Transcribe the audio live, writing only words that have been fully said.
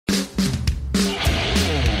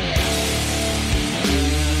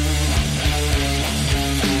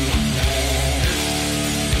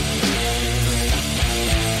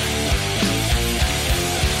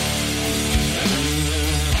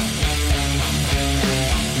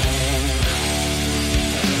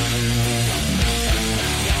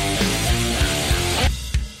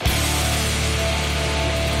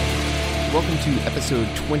to episode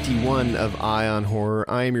 21 of Eye on Horror.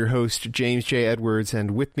 I am your host, James J. Edwards,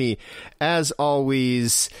 and with me, as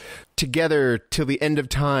always, together till the end of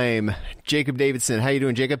time, Jacob Davidson. How you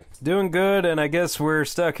doing, Jacob? Doing good, and I guess we're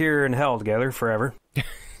stuck here in hell together forever.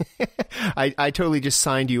 I totally just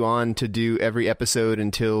signed you on to do every episode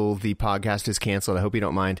until the podcast is canceled. I hope you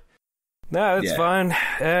don't mind. No, it's fine.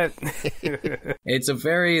 It's a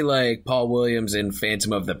very, like, Paul Williams in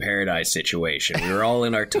Phantom of the Paradise situation. We were all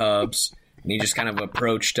in our tubs, and he just kind of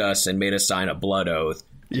approached us and made us sign a blood oath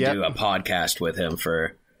to do a podcast with him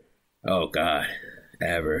for, oh, God,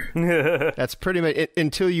 ever. That's pretty much it,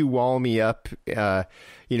 until you wall me up.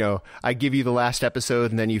 You know, I give you the last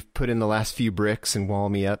episode, and then you put in the last few bricks and wall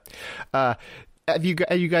me up. You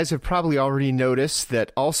guys have probably already noticed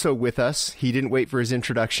that also with us, he didn't wait for his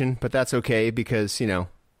introduction, but that's okay because, you know,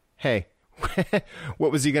 hey,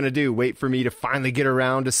 what was he going to do? Wait for me to finally get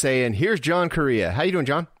around to saying, here's John Correa. How you doing,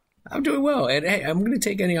 John? I'm doing well. And hey, I'm going to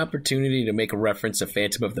take any opportunity to make a reference to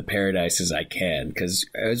Phantom of the Paradise as I can, because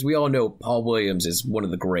as we all know, Paul Williams is one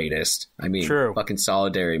of the greatest. I mean, fucking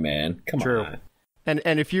Solidary, man. Come on.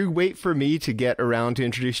 And if you wait for me to get around to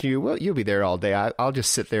introducing you, well, you'll be there all day. I'll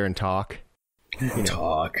just sit there and talk. You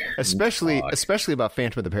know, especially about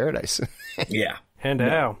Phantom of the Paradise. Yeah, and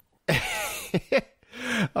how.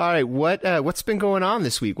 All right, what's been going on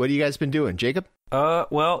this week? What have you guys been doing, Jacob?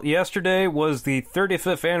 Well, yesterday was the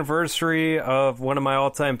 35th anniversary of one of my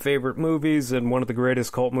all-time favorite movies and one of the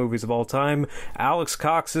greatest cult movies of all time, Alex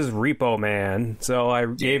Cox's Repo Man. So I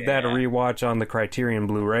gave that a rewatch on the Criterion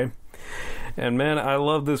Blu-ray. And man, I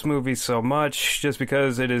love this movie so much just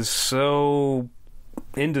because it is so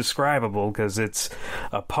indescribable, because it's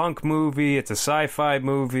a punk movie, it's a sci-fi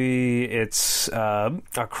movie, it's a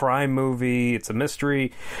crime movie, it's a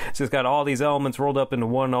mystery. It's just got all these elements rolled up into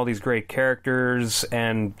one, all these great characters,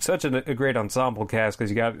 and such a great ensemble cast, because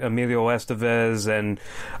you got Emilio Estevez and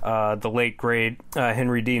the late great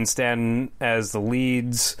Henry Dean Stanton as the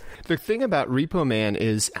leads. The thing about Repo Man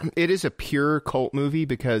is it is a pure cult movie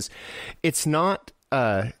because it's not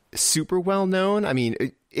super well known. I mean,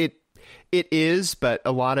 it is, but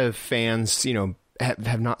a lot of fans, you know,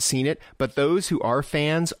 have not seen it. But those who are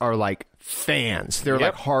fans are like fans. They're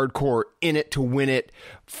like hardcore, in it to win it,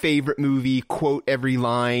 favorite movie, quote every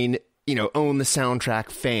line, you know, own the soundtrack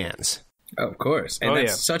fans. Oh, of course. And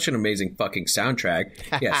that's such an amazing fucking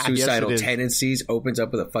soundtrack. Yeah, Suicidal Tendencies opens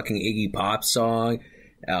up with a fucking Iggy Pop song.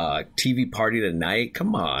 TV Party Tonight.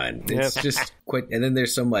 Come on. It's just quick. And then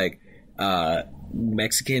there's some like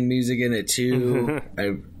Mexican music in it too,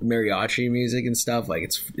 mariachi music and stuff. Like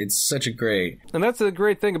it's such a great. And that's a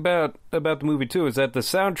great thing about the movie too, is that the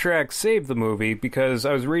soundtrack saved the movie, because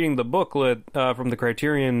I was reading the booklet from the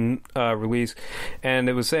Criterion release, and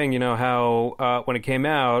it was saying, you know, how when it came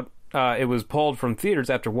out, it was pulled from theaters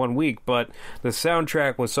after 1 week, but the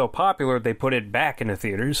soundtrack was so popular they put it back into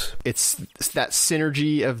theaters. It's that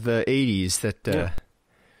synergy of the 80s that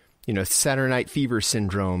you know, Saturday Night Fever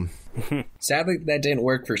syndrome. Sadly, that didn't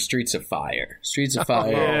work for Streets of Fire. Streets of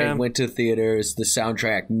Fire, it went to theaters. The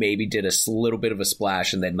soundtrack maybe did a little bit of a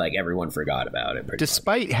splash, and then like everyone forgot about it.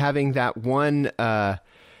 Despite having that one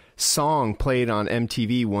song played on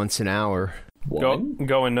MTV once an hour.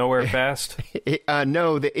 Going nowhere fast?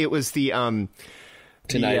 No, it was the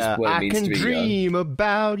Tonight's What It I Means Can to Be Dream Young.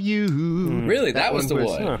 About You. Really? That was the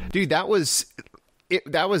one? Dude, that was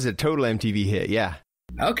a total MTV hit, yeah.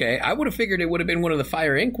 Okay, I would have figured it would have been one of the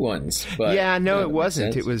Fire Inc. ones, but no, it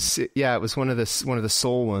wasn't. It was one of the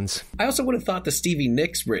soul ones. I also would have thought the Stevie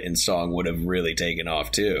Nicks written song would have really taken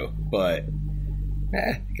off too, but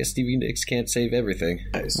I guess Stevie Nicks can't save everything.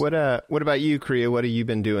 What about you, Korea? What have you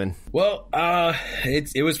been doing? Well,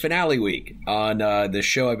 it was finale week on the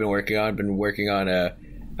show I've been working on. I've been working on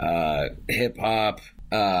a hip hop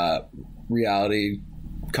reality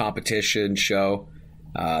competition show.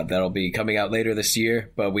 That'll be coming out later this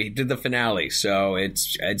year, but we did the finale, so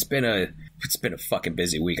it's been a fucking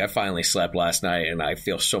busy week. I finally slept last night, and I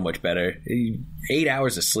feel so much better. 8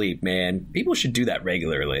 hours of sleep, man. People should do that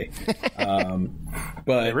regularly.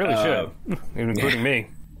 But they really should, including me.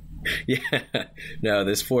 Yeah, no,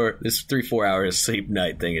 this 3-4 hours sleep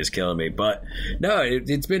night thing is killing me. But no,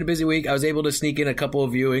 it's been a busy week. I was able to sneak in a couple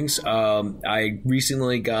of viewings. I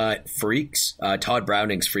recently got Freaks, Todd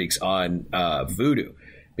Browning's Freaks on Vudu,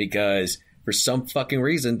 because for some fucking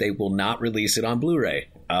reason they will not release it on Blu-ray.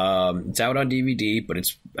 It's out on DVD,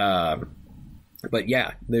 but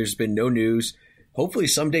yeah, there's been no news. Hopefully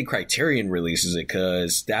someday Criterion releases it,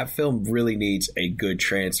 because that film really needs a good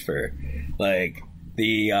transfer. Like,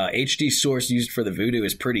 The HD source used for the Voodoo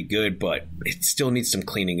is pretty good, but it still needs some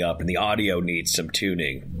cleaning up, and the audio needs some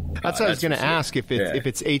tuning. That's what I was going to ask, if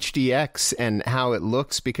it's HDX and how it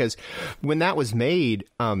looks, because when that was made,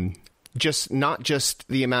 just not just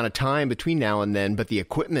the amount of time between now and then, but the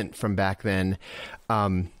equipment from back then,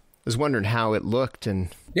 I was wondering how it looked. And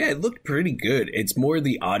yeah, it looked pretty good. It's more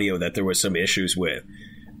the audio that there was some issues with,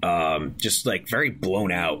 just like very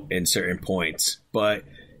blown out in certain points, but.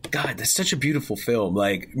 God, that's such a beautiful film.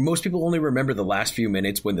 Like, most people only remember the last few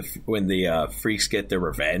minutes when the freaks get their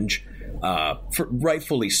revenge.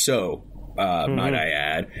 Rightfully so, might I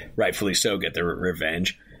add. Rightfully so, get their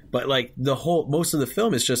revenge. But like most of the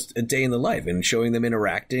film is just a day in the life and showing them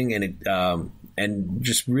interacting, and it and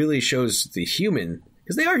just really shows the human,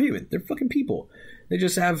 because they are human. They're fucking people. They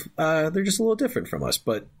just have they're just a little different from us,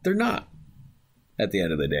 but they're not. At the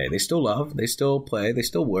end of the day, they still love, they still play, they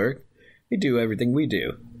still work. They do everything we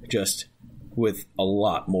do, just with a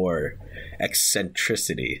lot more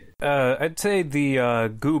eccentricity. I'd say the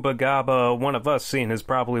Gooba Gaba One of Us scene is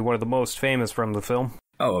probably one of the most famous from the film.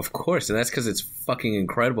 Oh, of course, and that's because it's fucking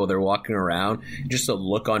incredible. They're walking around, just a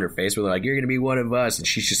look on her face where they're like, you're going to be one of us, and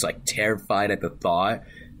she's just like terrified at the thought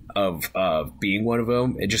of being one of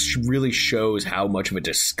them. It just really shows how much of a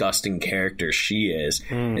disgusting character she is,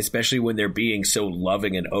 especially when they're being so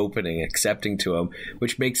loving and open and accepting to him,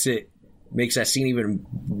 which makes that scene even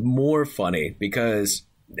more funny, because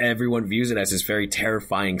everyone views it as this very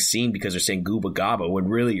terrifying scene because they're saying Gooba Gaba, when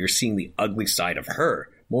really you're seeing the ugly side of her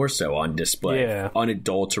more so on display,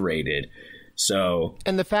 unadulterated. So,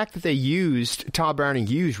 and the fact that Todd Browning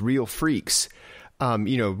used real freaks,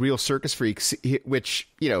 real circus freaks, which,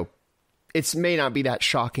 it may not be that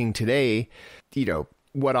shocking today,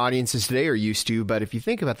 what audiences today are used to, but if you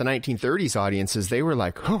think about the 1930s audiences, they were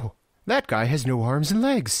like, oh, that guy has no arms and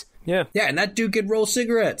legs. Yeah, and that dude can roll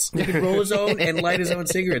cigarettes. He can roll his own and light his own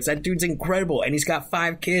cigarettes. That dude's incredible, and he's got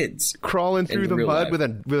 5 kids. Crawling through the mud with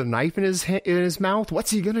a knife in his mouth.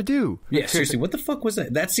 What's he gonna do? Yeah, seriously, what the fuck was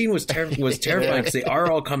that? That scene was terrifying, because they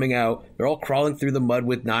are all coming out. They're all crawling through the mud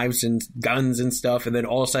with knives and guns and stuff, and then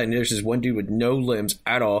all of a sudden there's this one dude with no limbs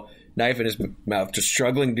at all, knife in his mouth, just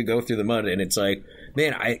struggling to go through the mud, and it's like,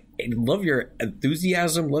 man, I love your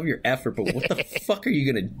enthusiasm, love your effort, but what the fuck are you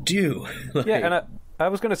gonna do? Like, yeah, and I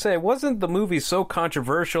was going to say, wasn't the movie so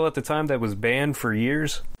controversial at the time that it was banned for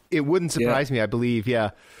years? It wouldn't surprise me, I believe, yeah.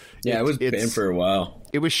 Yeah, it was banned for a while.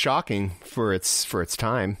 It was shocking for its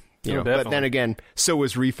time. But then again, so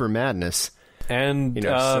was Reefer Madness. And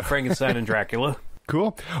Frankenstein and Dracula.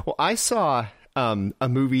 Cool. Well, I saw a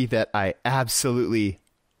movie that I absolutely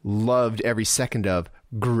loved every second of,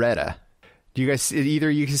 Greta. Do you guys,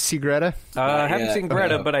 either you can see Greta? I haven't seen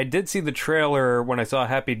Greta, but I did see the trailer when I saw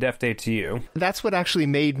Happy Death Day to You. That's what actually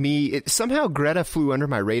made me, somehow Greta flew under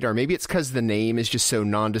my radar. Maybe it's because the name is just so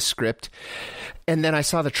nondescript. And then I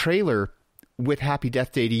saw the trailer with Happy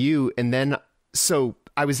Death Day to You, and then, so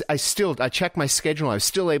I checked my schedule. I was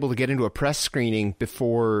still able to get into a press screening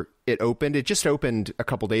before it opened. It just opened a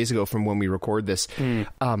couple days ago from when we record this.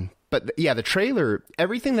 But yeah, the trailer,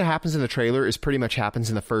 everything that happens in the trailer is pretty much happens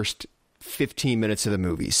in the first 15 minutes of the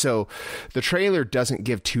movie. So the trailer doesn't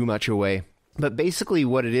give too much away. But basically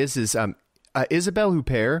what it is Isabelle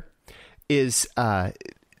Huppert is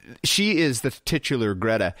she is the titular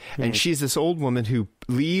Greta, and she's this old woman who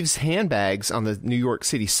leaves handbags on the New York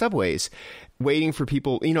City subways waiting for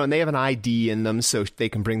people, and they have an ID in them so they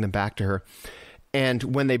can bring them back to her. And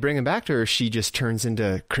when they bring them back to her, she just turns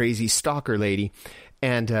into crazy stalker lady.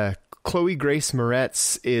 And Chloe Grace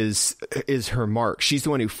Moretz is her mark. She's the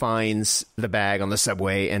one who finds the bag on the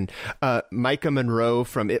subway, and Micah Monroe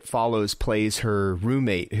from It Follows plays her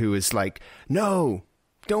roommate, who is like, no,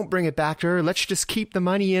 don't bring it back to her. Let's just keep the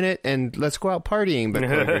money in it and let's go out partying. But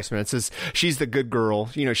Chloe Grace Moretz says she's the good girl.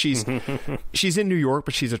 She's in New York,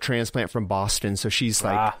 but she's a transplant from Boston, so she's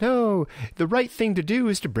like, no, the right thing to do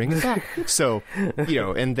is to bring it back. So,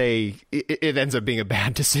 and it ends up being a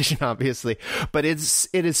bad decision, obviously, but it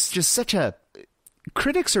is just such a.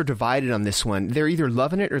 Critics are divided on this one. They're either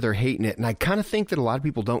loving it or they're hating it, and I kind of think that a lot of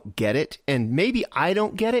people don't get it, and maybe I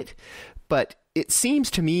don't get it, but it seems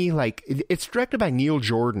to me like it's directed by Neil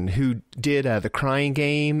Jordan, who did The Crying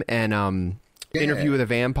Game and Interview with a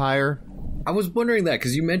Vampire. I was wondering that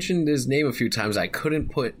because you mentioned his name a few times. I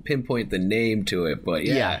couldn't pinpoint the name to it, but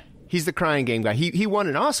yeah. He's the Crying Game guy. He won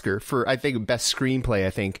an Oscar for, I think, best screenplay,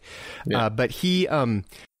 I think. Yeah. But he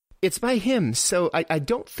it's by him, so I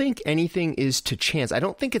don't think anything is to chance. I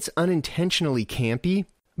don't think it's unintentionally campy,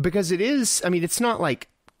 because it is, it's not like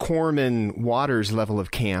Corman Waters level of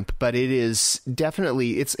camp, but it is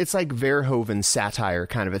definitely, it's like Verhoeven satire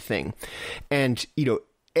kind of a thing. And,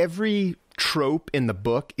 every trope in the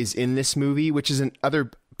book is in this movie, which is in other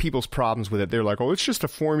people's problems with it. They're like, oh, it's just a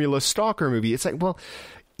formula stalker movie. It's like, well,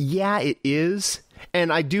 yeah, it is.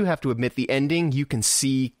 And I do have to admit, the ending you can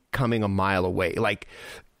see coming a mile away. Like,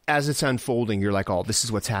 as it's unfolding, you're like, oh, this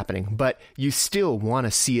is what's happening. But you still want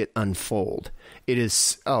to see it unfold. It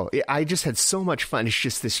is, I just had so much fun. It's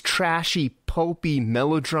just this trashy, pulpy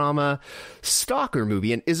melodrama stalker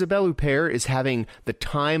movie. And Isabelle Huppert is having the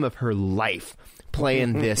time of her life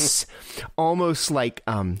playing this almost like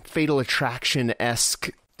Fatal Attraction-esque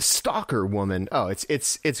stalker woman. Oh,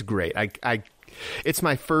 it's great. It's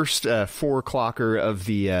my first 4-clocker of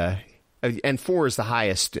the... and 4 is the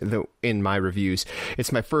highest in my reviews.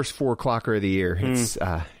 It's my first 4-clocker of the year.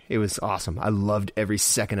 It was awesome. I loved every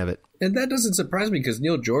second of it. And that doesn't surprise me because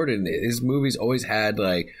Neil Jordan, his movies always had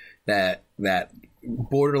like that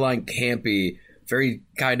borderline campy, very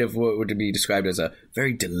kind of what would be described as a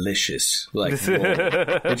very delicious like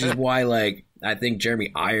role, which is why like I think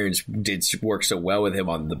Jeremy Irons did work so well with him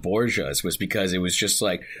on The Borgias was because it was just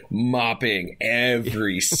like mopping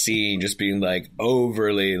every scene, just being like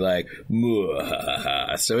overly like,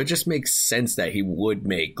 muah. So it just makes sense that he would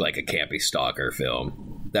make like a campy stalker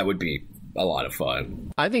film. That would be a lot of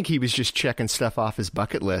fun. I think he was just checking stuff off his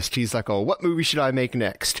bucket list. He's like, oh, what movie should I make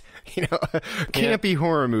next? Campy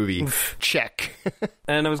horror movie. Check.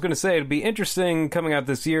 And I was going to say, it'd be interesting coming out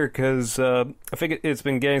this year because I think it's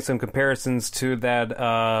been getting some comparisons to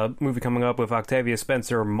that movie coming up with Octavia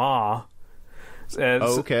Spencer, Ma.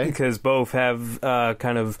 Okay. Because both have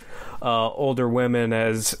kind of older women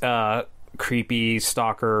as creepy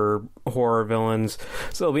stalker horror villains.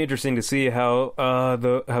 So it'll be interesting to see how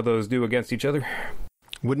those do against each other.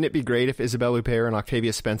 Wouldn't it be great if Isabelle Huppert and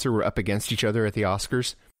Octavia Spencer were up against each other at the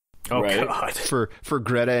Oscars? Oh, right. God. For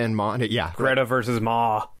Greta and Ma. Yeah. Greta versus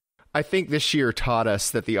Ma. I think this year taught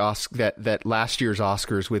us that that last year's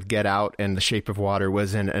Oscars with Get Out and The Shape of Water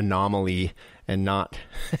was an anomaly and not...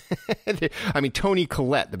 I mean, Toni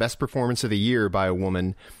Collette, the best performance of the year by a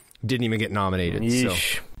woman, didn't even get nominated.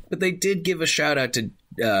 Yeesh. So. But they did give a shout out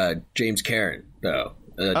to James Cameron, though.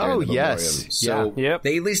 Oh, yes. So Yep.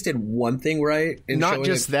 they at least did one thing right. Not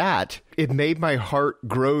just that. It made my heart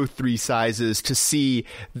grow 3 sizes to see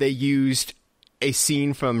they used a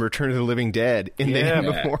scene from Return of the Living Dead in the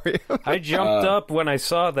memoriam. I jumped up when I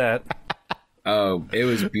saw that. Oh, it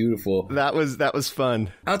was beautiful. That was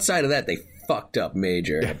fun. Outside of that, they fucked up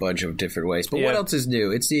major in a bunch of different ways. But what else is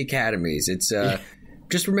new? It's the Academies. It's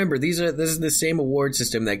just remember, this is the same award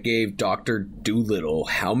system that gave Dr. Dolittle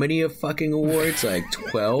how many fucking awards? Like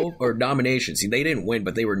 12? Or nominations. See, they didn't win,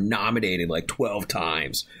 but they were nominated like 12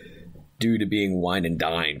 times due to being wine and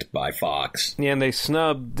dined by Fox. Yeah, and they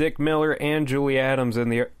snubbed Dick Miller and Julie Adams in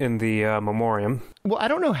the memoriam. Well, I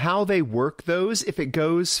don't know how they work those, if it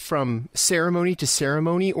goes from ceremony to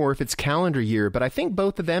ceremony or if it's calendar year, but I think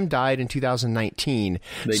both of them died in 2019.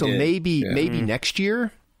 They so did. maybe next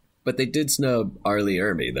year. But they did snub Arlie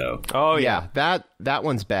Ermy, though. Oh, yeah. That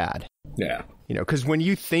one's bad. Yeah. Because when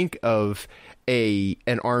you think of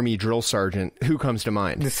an Army drill sergeant, who comes to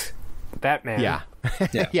mind? That man. Yeah.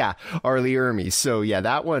 Yeah, Arlie Ermy. So, yeah,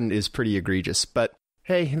 that one is pretty egregious. But,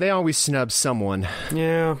 hey, they always snub someone.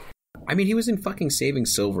 Yeah. I mean, he was in fucking Saving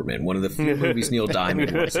Silverman, one of the few movies Neil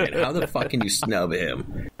Diamond was in. How the fuck can you snub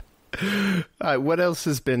him? What else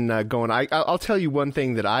has been going on? I'll tell you one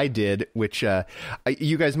thing that I did, which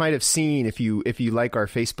you guys might have seen if you like our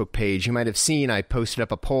Facebook page. You might have seen I posted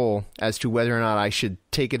up a poll as to whether or not I should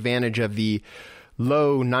take advantage of the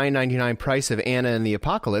low $9.99 price of Anna and the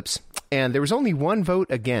Apocalypse, and there was only one vote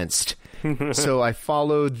against. So I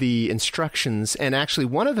followed the instructions, and actually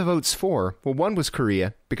one of the votes one was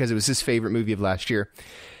Korea, because it was his favorite movie of last year.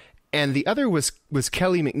 And the other was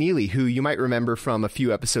Kelly McNeely, who you might remember from a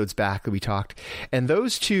few episodes back that we talked. And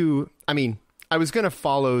those two, I mean, I was going to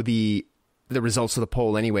follow the results of the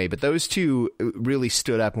poll anyway, but those two really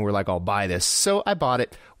stood up and were like, I'll buy this. So I bought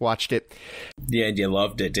it, watched it. Yeah, and you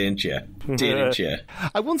loved it, didn't you? Didn't you?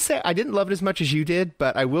 I won't say I didn't love it as much as you did,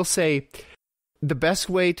 but I will say the best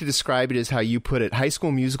way to describe it is how you put it: High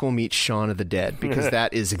School Musical meets Shaun of the Dead, because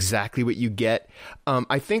that is exactly what you get.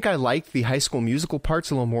 I think I like the High School Musical parts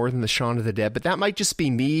a little more than the Shaun of the Dead, but that might just be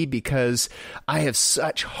me because I have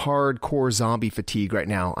such hardcore zombie fatigue right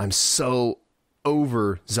now. I'm so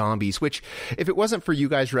over zombies, which if it wasn't for you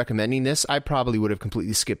guys recommending this, I probably would have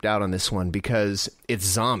completely skipped out on this one because it's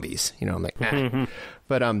zombies. I'm like, nah.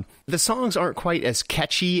 But the songs aren't quite as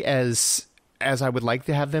catchy as I would like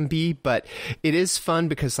to have them be, but it is fun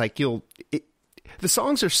because the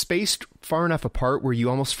songs are spaced far enough apart where you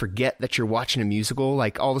almost forget that you're watching a musical.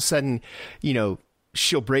 Like all of a sudden,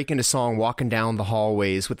 she'll break into song walking down the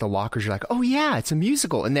hallways with the lockers. You're like, oh yeah, it's a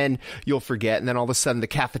musical. And then you'll forget. And then all of a sudden the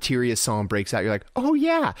cafeteria song breaks out. You're like, oh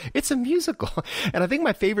yeah, it's a musical. And I think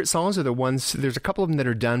my favorite songs are the ones, there's a couple of them that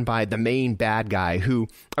are done by the main bad guy, who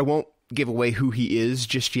I won't give away who he is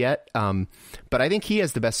just yet. But I think he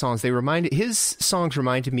has the best songs. His songs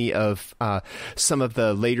reminded me of some of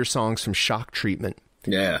the later songs from Shock Treatment.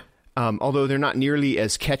 Yeah. Although they're not nearly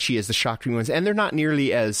as catchy as the Shock Treatment ones, and they're not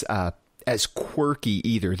nearly as quirky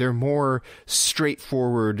either. They're more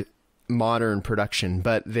straightforward, modern production,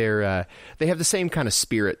 but they have the same kind of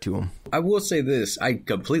spirit to them. I will say this: I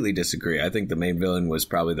completely disagree. I think the main villain was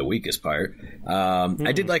probably the weakest part.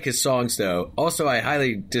 I did like his songs, though. Also, I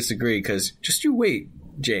highly disagree because just you wait.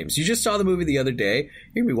 James, you just saw the movie the other day.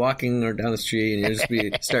 You're gonna be walking down the street and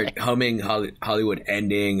you'll just start humming Hollywood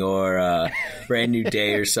Ending or Brand New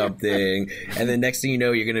Day or something, and then next thing you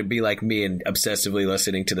know, you're gonna be like me and obsessively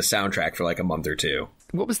listening to the soundtrack for like a month or two.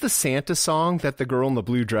 What was the Santa song that the girl in the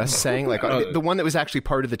blue dress sang? Like the one that was actually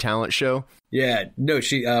part of the talent show? Yeah, no,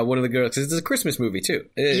 she one of the girls. It's a Christmas movie too.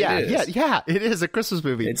 Yeah, it is a Christmas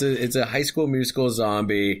movie. It's a High School Musical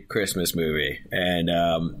zombie Christmas movie, and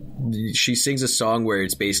she sings a song where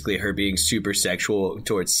it's basically her being super sexual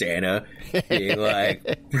towards Santa, being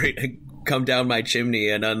like, "Come down my chimney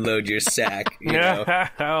and unload your sack." You know?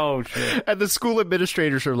 Oh shit! And the school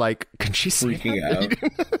administrators are like, "Can she sing?" Freaking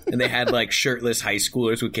out. And they had like shirtless high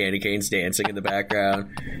schoolers with candy canes dancing in the background.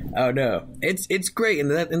 Oh no, it's great,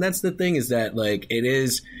 and that's the thing, is that like it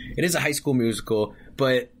is a High School Musical,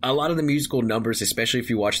 but a lot of the musical numbers, especially if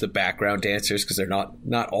you watch the background dancers, because they're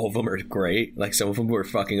not all of them are great. Like some of them were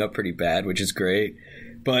fucking up pretty bad, which is great,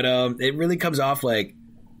 but it really comes off like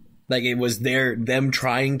it was them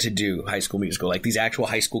trying to do High School Musical. Like these actual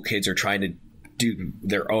high school kids are trying to do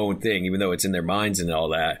their own thing, even though it's in their minds and all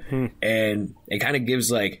that. And it kind of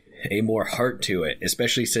gives like a more heart to it,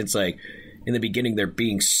 especially since like in the beginning they're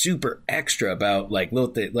being super extra about like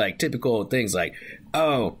like typical things like,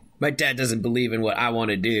 oh, my dad doesn't believe in what I want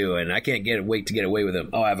to do and I can't wait to get away with him.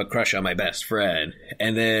 Oh, I have a crush on my best friend.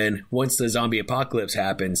 And then once the zombie apocalypse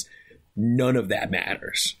happens, none of that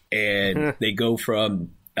matters. And they go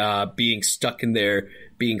from being stuck in their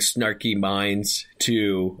being snarky minds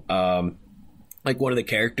to like one of the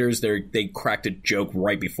characters, they cracked a joke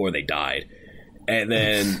right before they died, and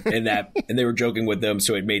then and they were joking with them,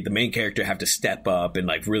 so it made the main character have to step up and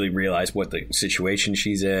like really realize what the situation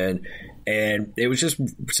she's in, and it was just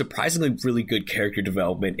surprisingly really good character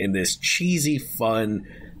development in this cheesy, fun,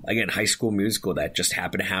 again, High School Musical that just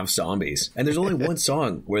happened to have zombies. And there's only one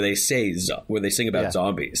song where they sing about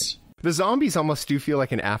zombies. The zombies almost do feel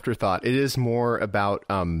like an afterthought. It is more about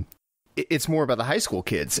it's more about the high school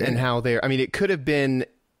kids and how they're, I mean, it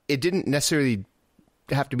didn't necessarily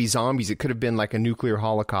have to be zombies. It could have been like a nuclear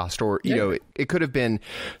holocaust, or, you know, it could have been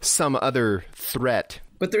some other threat.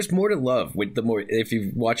 But there's more to love with the more, if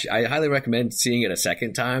you watch, I highly recommend seeing it a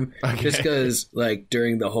second time, just because like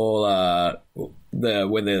during the whole,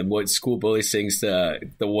 when school bully sings the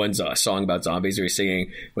one song about zombies, where he's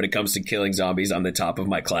singing, when it comes to killing zombies, I'm the top of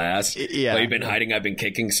my class. Yeah. While you've been hiding, I've been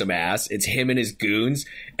kicking some ass. It's him and his goons,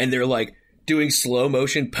 and they're like doing slow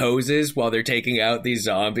motion poses while they're taking out these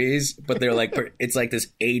zombies. But they're like, it's like this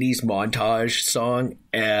 80s montage song,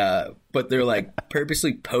 but they're like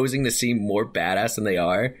purposely posing to seem more badass than they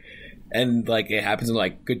are. And like it happens, and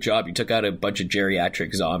like, good job, you took out a bunch of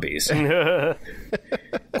geriatric zombies.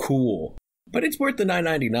 Cool. But it's worth the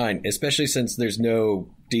 $9.99, especially since there's no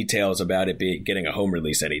details about it getting a home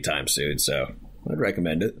release anytime soon. So I'd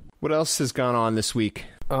recommend it. What else has gone on this week?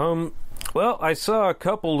 Well, I saw a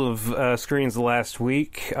couple of screens last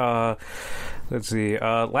week. Let's see.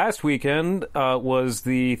 Last weekend was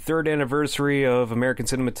the 3rd anniversary of American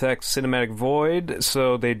Cinematheque's Cinematic Void,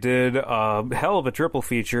 so they did a hell of a triple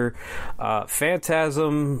feature.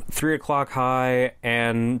 Phantasm, 3 O'Clock High,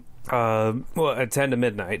 and at 10 to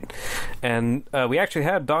midnight. And we actually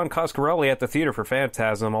had Don Coscarelli at the theater for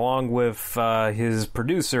Phantasm, along with his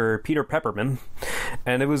producer, Peter Pepperman.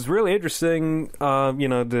 And it was really interesting,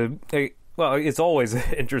 well, it's always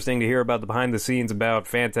interesting to hear about the behind the scenes about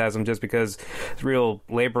Phantasm, just because it's real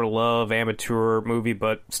labor of love, amateur movie,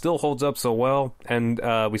 but still holds up so well. And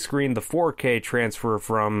we screened the 4K transfer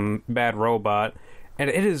from Bad Robot, and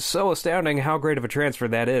it is so astounding how great of a transfer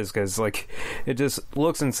that is, because like it just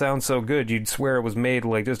looks and sounds so good, you'd swear it was made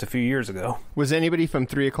like just a few years ago. Was anybody from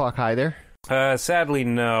 3 O'Clock High there? Sadly,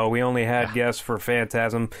 no. We only had guests for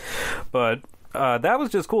Phantasm, but that was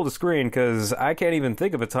just cool to screen because I can't even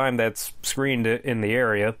think of a time that's screened in the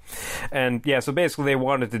area. And yeah, so basically they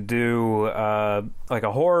wanted to do like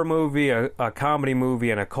a horror movie, a comedy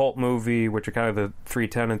movie, and a cult movie, which are kind of the three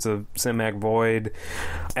tenets of Cinemac Void.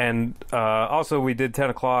 And also we did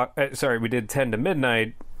 10 to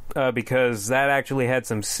midnight. Because that actually had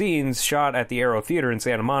some scenes shot at the Arrow Theater in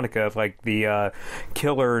Santa Monica. Like the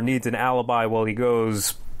killer needs an alibi while he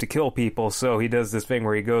goes to kill people, so he does this thing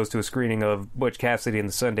where he goes to a screening of Butch Cassidy and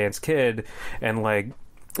the Sundance Kid, and like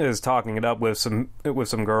is talking it up with some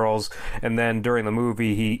girls. And then during the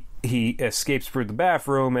movie, he escapes through the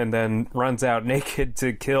bathroom and then runs out naked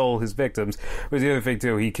to kill his victims. But the other thing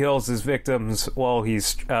too, he kills his victims while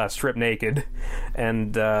he's stripped naked,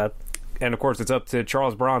 and of course, it's up to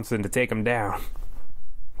Charles Bronson to take him down,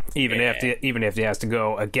 even if he has to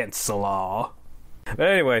go against the law. But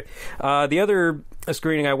anyway, the other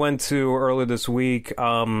screening I went to earlier this week,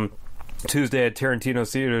 Tuesday at Tarantino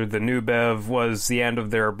Theater, the New Bev, was the end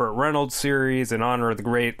of their Burt Reynolds series in honor of the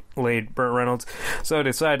great late Burt Reynolds. So I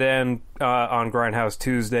decided to end on Grindhouse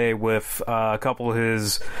Tuesday with a couple of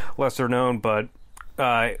his lesser-known but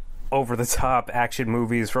over-the-top action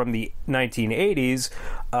movies from the 1980s,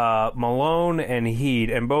 Malone and Heat,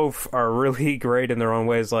 and both are really great in their own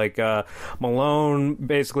ways. Like, Malone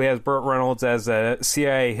basically has Burt Reynolds as a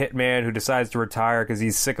CIA hitman who decides to retire because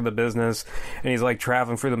he's sick of the business, and he's, like,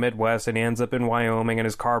 traveling through the Midwest, and he ends up in Wyoming, and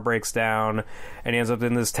his car breaks down, and he ends up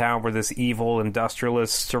in this town where this evil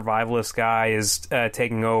industrialist, survivalist guy is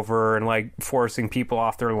taking over and, like, forcing people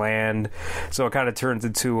off their land. So it kind of turns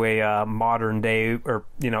into a modern-day, or,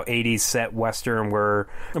 80s set Western where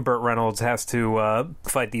Burt Reynolds has to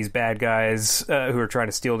fight these bad guys who are trying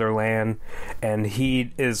to steal their land. And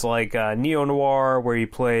Heat is like neo-noir, where he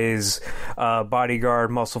plays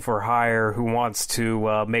bodyguard, muscle for hire, who wants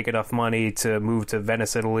to make enough money to move to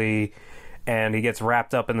Venice, Italy. And he gets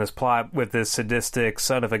wrapped up in this plot with this sadistic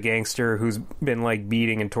son of a gangster who's been like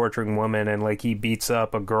beating and torturing women, and like he beats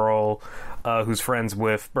up a girl who's friends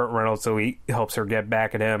with Burt Reynolds, so he helps her get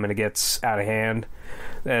back at him, and it gets out of hand.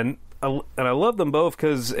 And I love them both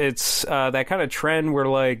because it's that kind of trend where,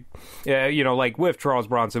 like, like with Charles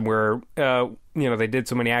Bronson, where they did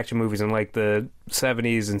so many action movies in like the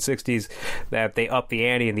 70s and 60s that they upped the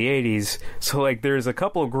ante in the 80s. So like, there's a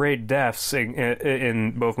couple of great deaths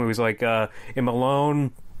in both movies. Like in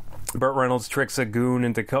Malone, Burt Reynolds tricks a goon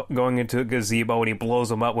into going into a gazebo, and he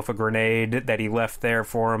blows him up with a grenade that he left there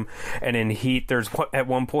for him. And in Heat, at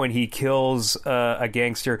one point he kills a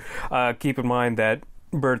gangster. Keep in mind that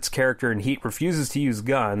Burt's character in Heat refuses to use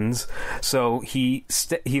guns, so he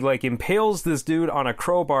like impales this dude on a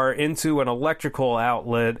crowbar into an electrical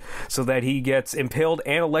outlet so that he gets impaled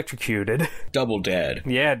and electrocuted. Double dead.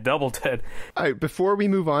 Yeah, double dead. All right, before we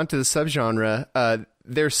move on to the subgenre,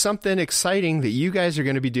 there's something exciting that you guys are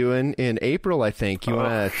going to be doing in April, I think. You want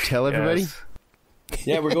to tell everybody? Yes.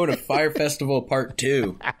 Yeah, we're going to Fire Festival Part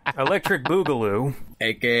 2. Electric Boogaloo.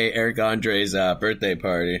 A.K.A. Eric Andre's birthday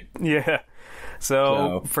party. Yeah.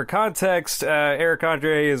 So, for context, Eric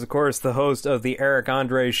Andre is, of course, the host of the Eric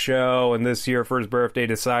Andre Show, and this year for his birthday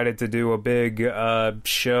decided to do a big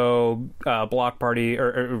show, block party,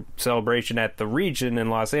 or celebration at the Region in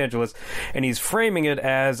Los Angeles, and he's framing it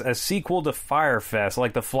as a sequel to Firefest.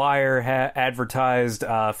 Like, the flyer advertised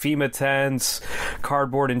FEMA tents,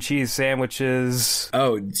 cardboard and cheese sandwiches.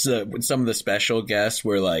 Oh, so some of the special guests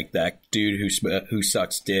were, like, that dude who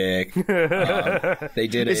sucks dick. They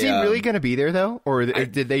did Is he really going to be there, though? Or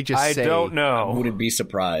did they just say? I don't know. I wouldn't be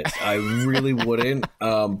surprised. I really wouldn't,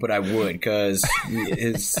 but I would, because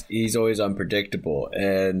he's always unpredictable.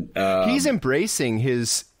 And he's embracing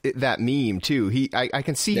that meme, too. I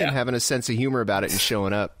can see him having a sense of humor about it and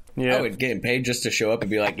showing up. Yeah. I would get paid just to show up and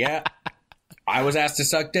be like, yeah, I was asked to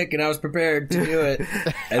suck dick and I was prepared to do it.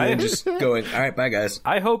 And then just going, all right, bye, guys.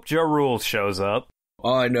 I hope Joe Rules shows up.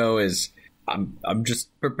 All I know is I'm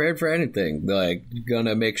just prepared for anything. Like,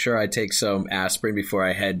 gonna make sure I take some aspirin before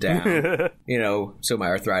I head down, so my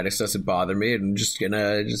arthritis doesn't bother me, and I'm just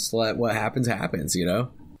gonna let what happens.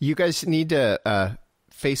 You guys need to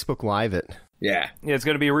Facebook Live it. Yeah, it's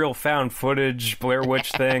going to be a real found footage Blair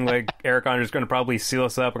Witch thing. Like, Eric Andre's going to probably seal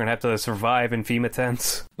us up. We're going to have to survive in FEMA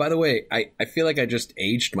tents. By the way, I feel like I just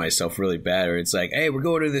aged myself really bad. Or it's like, hey, we're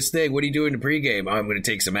going to this thing. What are you doing to pregame? Oh, I'm going to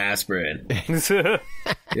take some aspirin.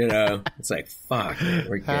 You know, it's like, fuck,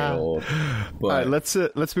 we're getting old. But, all right,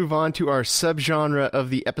 let's move on to our subgenre of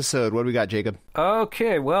the episode. What do we got, Jacob?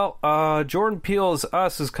 Okay, well, Jordan Peele's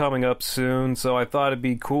Us is coming up soon, so I thought it'd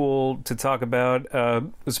be cool to talk about a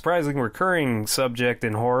surprising recurring subject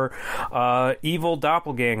in horror, evil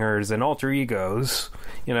doppelgangers and alter egos.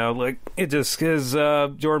 You know, like, it just, as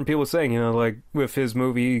Jordan Peele was saying, you know, like, with his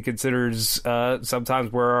movie, he considers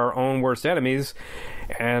sometimes we're our own worst enemies,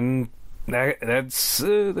 and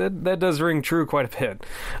that does ring true quite a bit.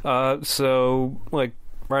 So, like,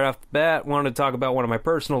 right off the bat, wanted to talk about one of my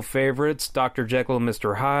personal favorites, Dr. Jekyll and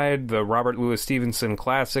Mr. Hyde, the Robert Louis Stevenson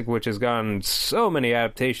classic, which has gotten so many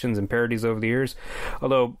adaptations and parodies over the years.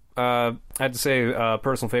 Although, I had to say, a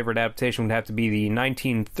personal favorite adaptation would have to be the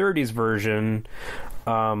 1930s version,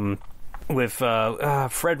 with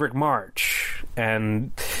Frederick March,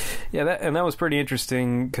 and that was pretty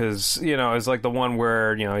interesting because, you know, it's like the one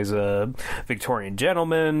where, you know, he's a Victorian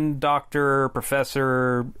gentleman, doctor,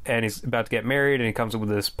 professor, and he's about to get married, and he comes up with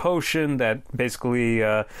this potion that basically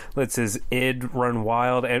lets his id run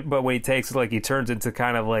wild, but when he takes it, like, he turns into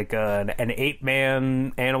kind of like an ape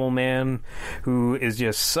man, animal man, who is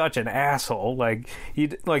just such an asshole. Like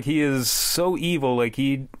he is so evil. Like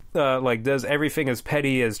he does everything as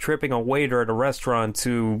petty as tripping a waiter at a restaurant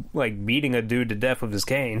to, like, beating a dude to death with his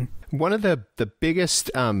cane. One of the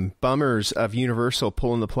biggest bummers of Universal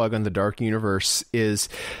pulling the plug on the Dark Universe is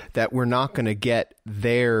that we're not going to get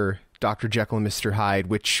their Dr. Jekyll and Mr. Hyde,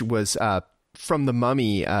 which was from The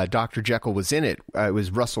Mummy. Dr. Jekyll was in it. It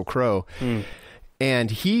was Russell Crowe.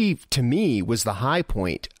 And he, to me, was the high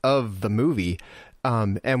point of the movie.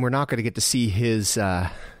 And we're not going to get to see his...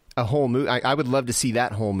 a whole movie. I would love to see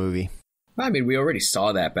that whole movie. I mean, we already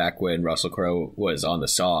saw that back when Russell Crowe was on the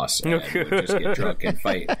sauce and would just get drunk and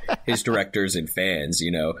fight his directors and fans.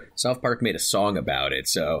 You know, South Park made a song about it.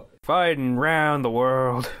 So fighting round the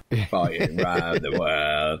world, fighting round the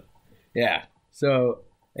world. Yeah. So,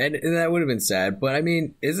 and that would have been sad, but I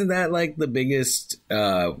mean, isn't that like the biggest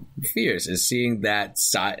fears? Is seeing that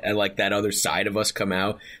side, like that other side of us come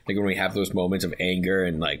out? Like when we have those moments of anger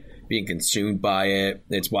and like being consumed by it.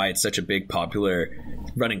 It's why it's such a big popular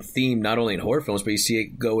running theme, not only in horror films, but you see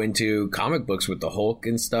it go into comic books with the Hulk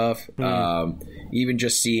and stuff. Even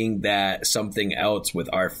just seeing that something else with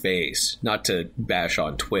our face, not to bash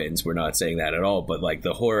on twins, we're not saying that at all, but like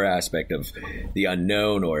the horror aspect of the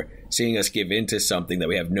unknown, or seeing us give into something that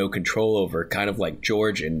we have no control over, kind of like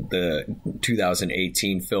George in the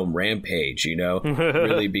 2018 film Rampage, you know,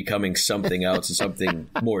 really becoming something else and something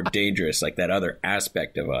more dangerous, like that other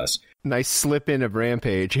aspect of us. Nice slip in of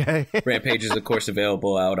Rampage. Rampage is, of course,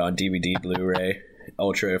 available out on DVD, Blu-ray,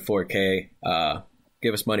 Ultra 4K.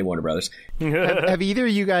 Give us money, Warner Brothers. Have either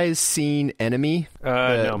of you guys seen Enemy?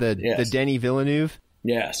 No. The Denis Villeneuve?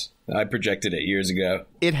 Yes, I projected it years ago.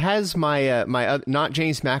 It has my not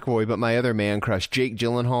James McAvoy, but my other man crush, Jake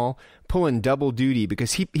Gyllenhaal, pulling double duty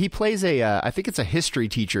because he plays I think it's a history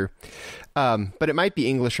teacher, but it might be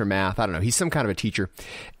English or math. I don't know. He's some kind of a teacher,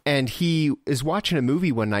 and he is watching a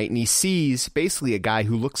movie one night and he sees basically a guy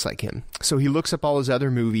who looks like him. So he looks up all his other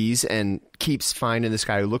movies and keeps finding this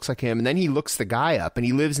guy who looks like him, and then he looks the guy up, and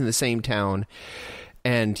he lives in the same town,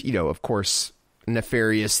 and you know, of course,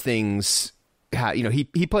 nefarious things. You know, he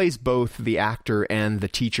plays both the actor and the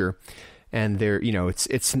teacher, and they're, you know,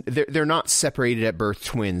 they're not separated at birth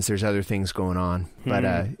twins. There's other things going on, but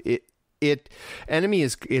Enemy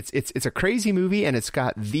is it's a crazy movie, and it's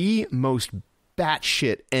got the most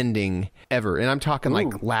batshit ending ever, and I'm talking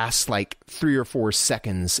like last like 3 or 4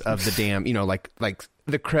 seconds of the damn, you know, like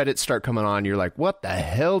the credits start coming on, you're like, what the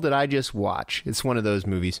hell did I just watch? It's one of those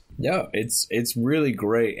movies. No, it's really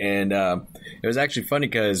great. And it was actually funny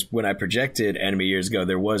because when I projected Enemy years ago,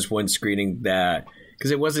 there was one screening that,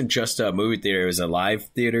 because it wasn't just a movie theater, it was a live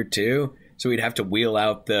theater too. So we'd have to wheel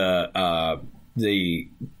out the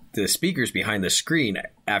speakers behind the screen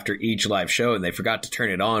after each live show, and they forgot to turn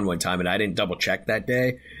it on one time, and I didn't double check that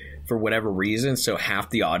day for whatever reason, so half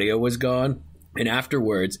the audio was gone. And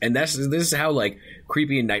afterwards, and this is how like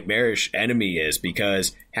creepy and nightmarish Enemy is,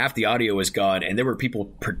 because half the audio was gone and there were people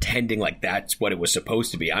pretending like that's what it was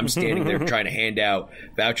supposed to be. I'm standing there trying to hand out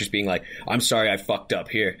vouchers being like, I'm sorry, I fucked up,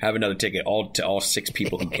 here, have another ticket, to all 6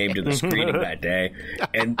 people who came to the screening that day.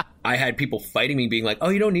 And I had people fighting me being like, oh,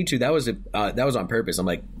 you don't need to, that was on purpose. I'm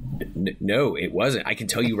like, no, it wasn't. I can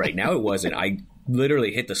tell you right now it wasn't. I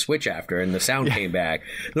literally hit the switch after and the sound came back.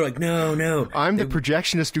 They're like, no, I'm the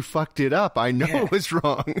projectionist who fucked it up. I know it was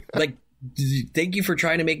wrong. Like, thank you for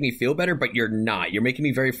trying to make me feel better, but you're not. You're making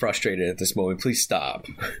me very frustrated at this moment. Please stop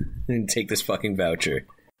and take this fucking voucher.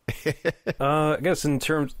 I guess in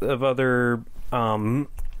terms of other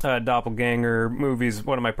doppelganger movies,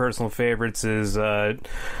 one of my personal favorites is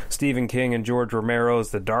Stephen King and George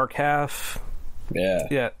Romero's The Dark Half.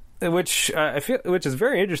 Yeah. Which which is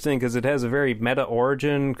very interesting because it has a very meta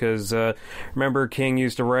origin. Because remember, King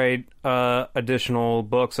used to write additional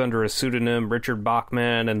books under a pseudonym, Richard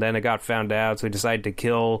Bachman, and then it got found out, so he decided to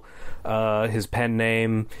kill his pen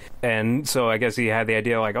name. And so I guess he had the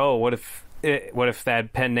idea, like, oh, what if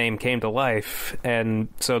that pen name came to life? And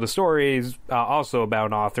so the story is also about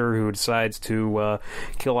an author who decides to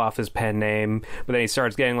kill off his pen name, but then he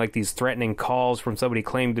starts getting like these threatening calls from somebody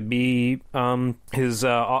claimed to be his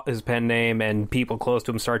pen name, and people close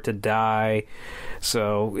to him start to die.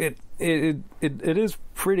 So it is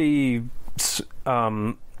pretty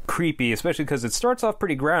creepy, especially because it starts off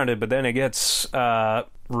pretty grounded, but then it gets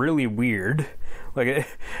really weird.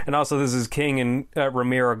 And also this is King and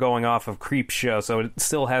Romero going off of Creepshow, so it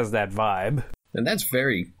still has that vibe. And that's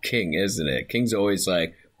very King, isn't it? King's always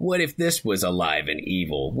like, what if this was alive and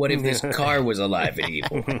evil? What if this car was alive and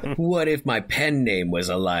evil? What if my pen name was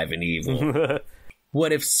alive and evil?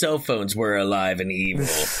 What if cell phones were alive and evil?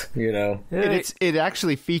 You know? It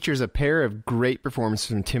actually features a pair of great performances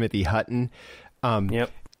from Timothy Hutton.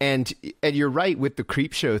 Yep. And you're right with the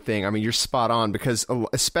Creepshow thing. I mean, you're spot on, because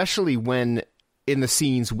especially when in the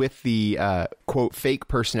scenes with the quote fake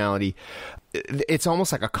personality, it's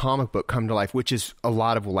almost like a comic book come to life, which is a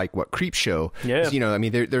lot of like what Creepshow. Yeah. You know, I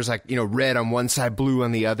mean, there's like, you know, red on one side, blue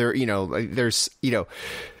on the other. You know, like there's, you know,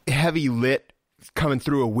 heavy lit coming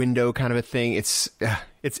through a window kind of a thing. It's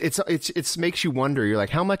makes you wonder. You're like,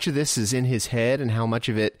 how much of this is in his head and how much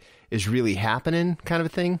of it is really happening, kind of a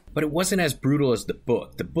thing. But it wasn't as brutal as the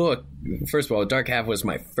book. The book, first of all, Dark Half was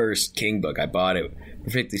my first King book. I bought it for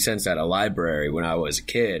 50 cents at a library when I was a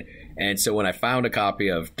kid. And so when I found a copy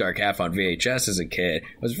of Dark Half on VHS as a kid,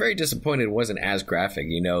 I was very disappointed it wasn't as graphic.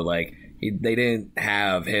 You know, like they didn't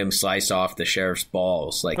have him slice off the sheriff's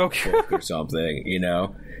balls like a book or something, you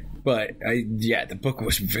know. But the book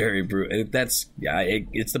was very brutal. It's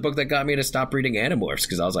the book that got me to stop reading Animorphs,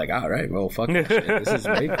 because I was like, all right, well, fuck this shit. This is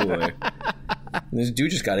way cooler. This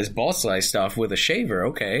dude just got his ball sliced off with a shaver.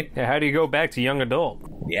 Okay. Yeah, how do you go back to young adult?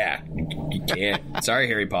 Yeah, you can't. Sorry,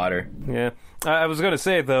 Harry Potter. Yeah. I was going to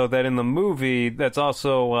say, though, that in the movie, that's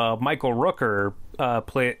also Michael Rooker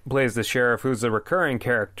plays the sheriff, who's a recurring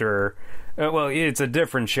character. Well, it's a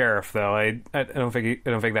different sheriff, though. I don't think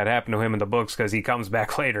that happened to him in the books, because he comes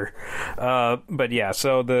back later. But yeah,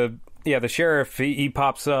 so the sheriff, he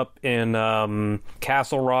pops up in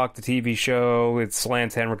Castle Rock, the TV show. It's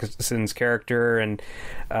Lance Henriksen's character, and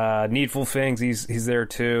Needful Things, he's there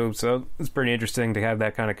too. So it's pretty interesting to have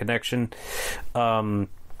that kind of connection.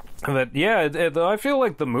 But yeah, I feel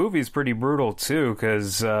like the movie's pretty brutal too,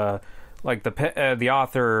 because like the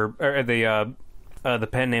author, or the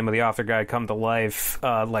pen name of the author guy come to life,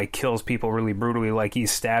 like kills people really brutally. Like he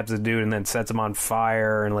stabs a dude and then sets him on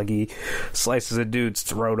fire, and like he slices a dude's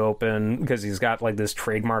throat open because he's got like this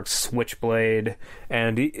trademark switchblade.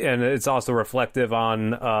 And it's also reflective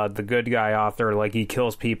on the good guy author. Like he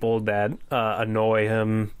kills people that annoy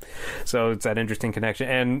him. So it's that interesting connection,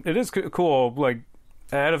 and it is cool. Like,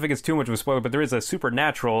 I don't think it's too much of a spoiler, but there is a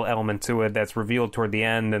supernatural element to it that's revealed toward the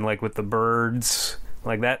end, and like with the birds.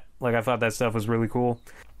 Like that, like I thought that stuff was really cool.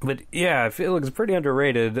 But yeah, I feel like it's pretty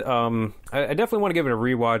underrated. I definitely want to give it a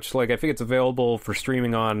rewatch. Like I think it's available for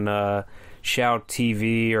streaming on Shout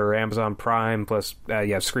TV or Amazon Prime. Plus,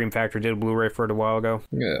 Scream Factory did a Blu-ray for it a while ago.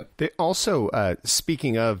 Yeah. They also,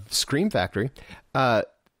 speaking of Scream Factory,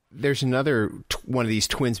 there's another one of these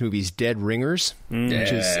twins movies, Dead Ringers,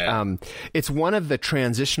 which is it's one of the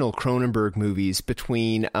transitional Cronenberg movies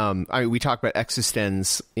between. We talked about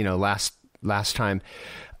Existenz, you know, last time.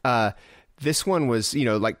 This one was, you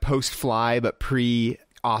know, like post Fly, but pre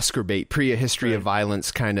Oscar bait, pre A History of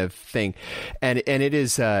Violence kind of thing, and it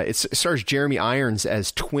is it stars Jeremy Irons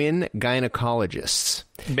as twin gynecologists,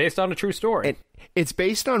 based on a true story. It's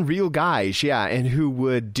based on real guys, yeah, and who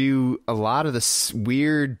would do a lot of the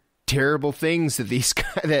weird, terrible things that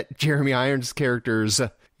that Jeremy Irons characters,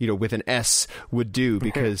 you know, with an S would do,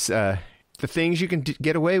 because the things you can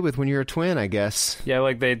get away with when you're a twin, I guess. Yeah,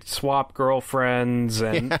 like they'd swap girlfriends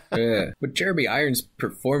and... Yeah. But Jeremy Irons'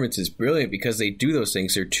 performance is brilliant because they do those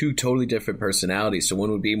things. They're two totally different personalities. So one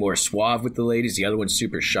would be more suave with the ladies, the other one's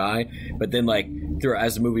super shy. But then, like,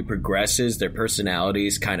 as the movie progresses, their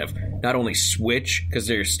personalities kind of not only switch because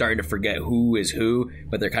they're starting to forget who is who,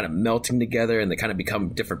 but they're kind of melting together and they kind of become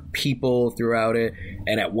different people throughout it.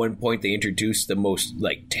 And at one point, they introduce the most,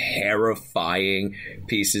 like, terrifying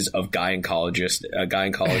pieces of gynecology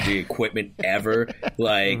gynecology equipment ever.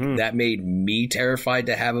 Like, that made me terrified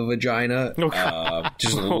to have a vagina.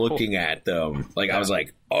 Just looking at them. Like, I was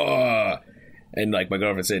like, oh. And, like, my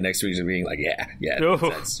girlfriend sitting next to me, just being like, yeah,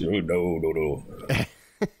 that's no.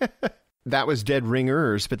 That was Dead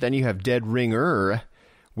Ringers, but then you have Dead Ringer,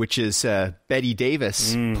 which is Betty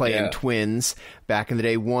Davis playing twins back in the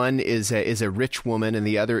day. One is a rich woman, and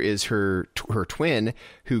the other is her twin,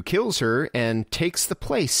 who kills her and takes the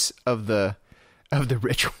place of the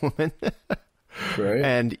rich woman. Right.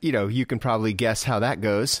 And you can probably guess how that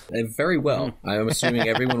goes. Very well. I'm assuming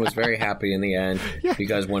everyone was very happy in the end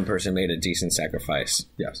because one person made a decent sacrifice.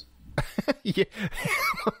 Yes. Yeah.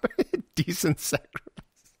 Decent sacrifice.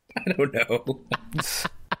 I don't know.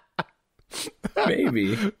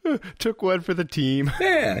 Maybe. Took one for the team.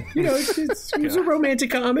 Yeah. It's a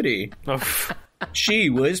romantic comedy. She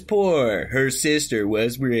was poor. Her sister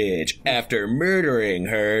was rich. After murdering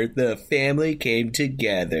her, the family came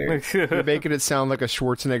together. You're making it sound like a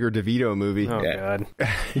Schwarzenegger DeVito movie. Oh, God.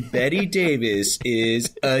 Betty Davis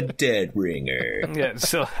is a dead ringer. Yeah,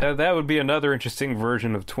 so that would be another interesting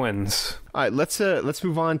version of twins. All right, let's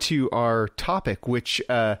move on to our topic, which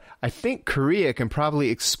I think Korea can probably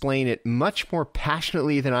explain it much more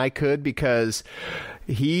passionately than I could because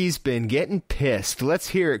he's been getting pissed. Let's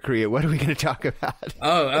hear it, Korea. What are we going to talk about?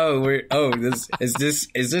 Is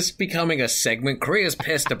this becoming a segment? Korea's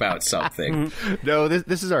pissed about something. No,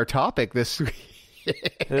 this is our topic this week.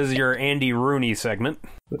 This is your Andy Rooney segment.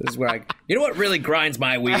 This is where you know what really grinds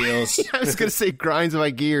my wheels? I was going to say grinds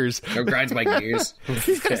my gears. Or grinds my gears.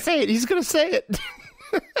 He's going to say it. He's going to say it.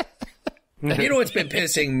 You know what's been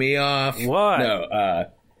pissing me off? What? No,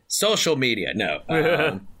 social media.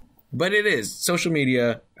 No. But it is. Social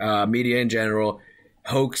media, media in general,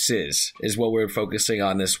 hoaxes is what we're focusing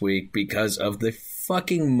on this week because of the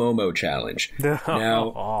fucking Momo challenge.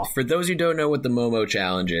 Now, for those who don't know what the Momo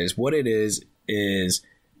challenge is, what it is,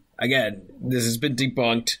 again, this has been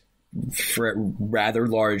debunked rather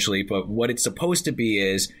largely, but what it's supposed to be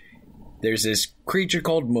is there's this creature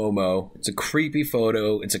called Momo. It's a creepy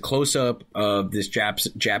photo. It's a close-up of this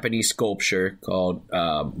Japanese sculpture called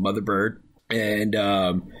Mother Bird. And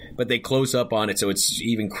but they close up on it, so it's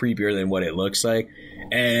even creepier than what it looks like.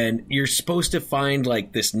 And you're supposed to find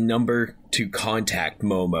like this number to contact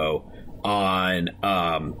Momo on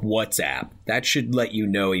WhatsApp. That should let you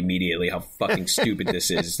know immediately how fucking stupid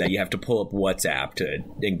this is, that you have to pull up WhatsApp to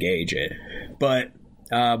engage it. But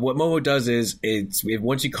what Momo does is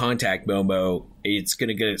once you contact Momo, it's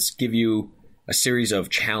going to give you a series of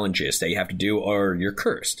challenges that you have to do or you're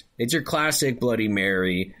cursed. It's your classic Bloody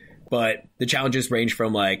Mary. But the challenges range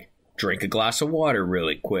from, like, drink a glass of water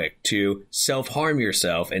really quick to self-harm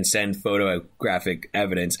yourself and send photographic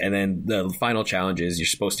evidence. And then the final challenge is you're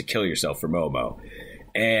supposed to kill yourself for Momo.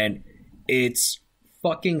 And it's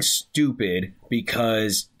fucking stupid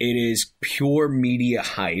because it is pure media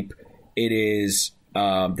hype. It is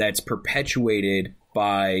that's perpetuated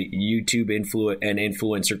by YouTube and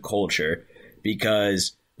influencer culture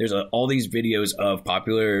because there's all these videos of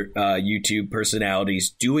popular YouTube personalities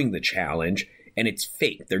doing the challenge, and it's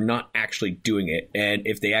fake. They're not actually doing it. And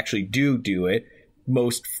if they actually do it,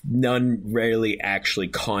 none rarely actually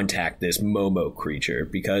contact this Momo creature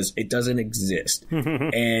because it doesn't exist.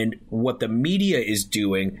 And what the media is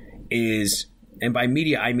doing is, and by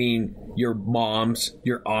media, I mean your moms,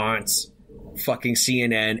 your aunts, fucking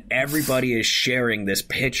CNN, everybody is sharing this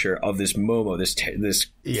picture of this Momo, this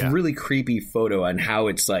really creepy photo and how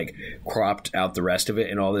it's like cropped out the rest of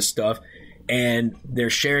it and all this stuff. And they're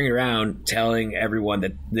sharing it around telling everyone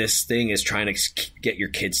that this thing is trying to get your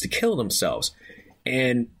kids to kill themselves.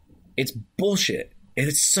 And it's bullshit.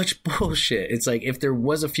 It's such bullshit. It's like if there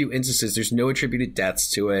was a few instances, there's no attributed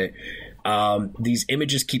deaths to it. These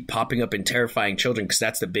images keep popping up in terrifying children because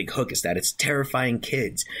that's the big hook, is that it's terrifying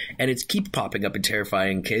kids, and it's keep popping up in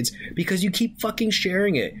terrifying kids because you keep fucking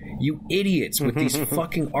sharing it. You idiots with these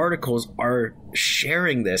fucking articles are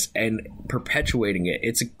sharing this and perpetuating it.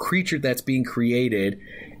 It's a creature that's being created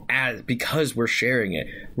because we're sharing it.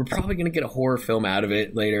 We're probably going to get a horror film out of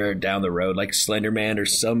it later down the road, like Slender Man or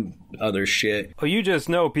some other shit. Well, you just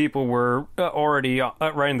know people were already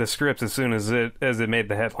writing the scripts as soon as it made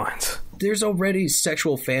the headlines. There's already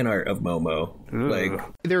sexual fan art of Momo. Like,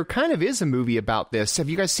 there kind of is a movie about this. Have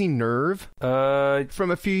you guys seen Nerve?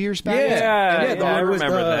 From a few years back? Yeah, I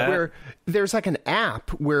remember that. Where there's like an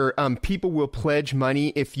app where people will pledge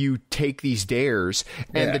money if you take these dares,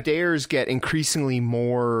 and the dares get increasingly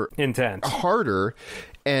more intense, harder.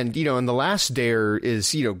 And and the last dare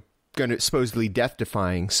is going to supposedly death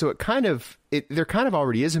defying. So there kind of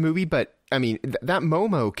already is a movie, but I mean that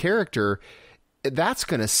Momo character that's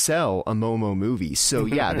going to sell a Momo movie. So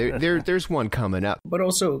yeah, there's one coming up. But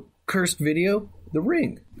also, cursed video, The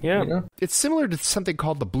Ring. Yeah. You know? It's similar to something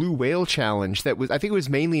called the Blue Whale Challenge I think it was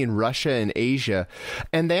mainly in Russia and Asia.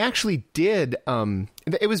 And they actually did,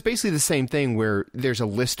 it was basically the same thing where there's a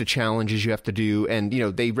list of challenges you have to do. And,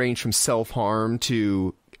 they range from self-harm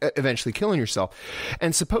to eventually killing yourself.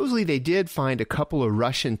 And supposedly they did find a couple of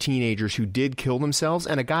Russian teenagers who did kill themselves.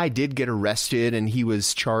 And a guy did get arrested and he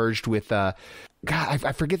was charged with, God,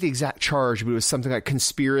 I forget the exact charge, but it was something like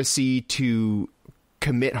conspiracy to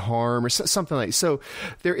commit harm or something like. So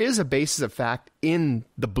there is a basis of fact in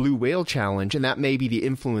the Blue Whale Challenge, and that may be the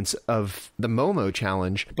influence of the Momo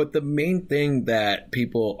Challenge. But the main thing that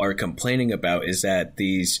people are complaining about is that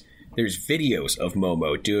there's videos of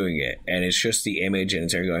Momo doing it, and it's just the image, and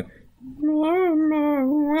it's going, Momo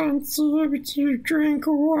wants you to drink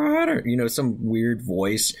water. Some weird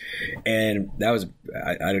voice. And that was,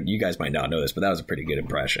 you guys might not know this, but that was a pretty good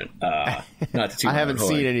impression. Not too I haven't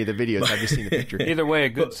seen any of the videos. I've just seen the picture. Either way, a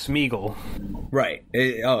good Smeagol. Right.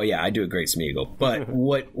 I do a great Smeagol. But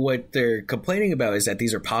what they're complaining about is that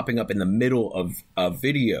these are popping up in the middle of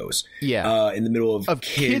videos. Yeah. In the middle of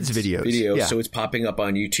kids videos. Yeah. So it's popping up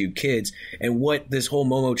on YouTube Kids. And what this whole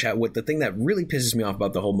Momo the thing that really pisses me off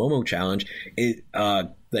about the whole Momo challenge is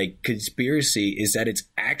conspiracy is that it's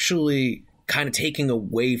actually kind of taking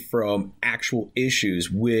away from actual issues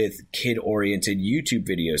with kid-oriented YouTube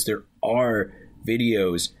videos. There are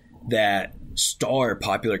videos that star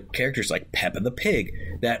popular characters like Peppa the Pig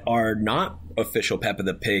that are not official Peppa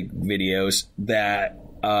the Pig videos that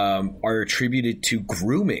are attributed to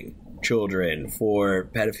grooming children for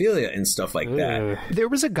pedophilia and stuff like that. There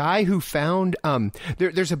was a guy who found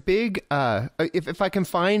there's a big if I can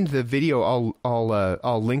find the video,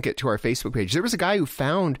 I'll link it to our Facebook page. There was a guy who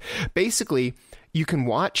found basically you can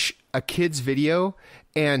watch a kid's video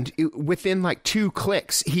and within like 2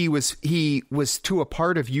 clicks he was to a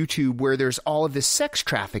part of YouTube where there's all of this sex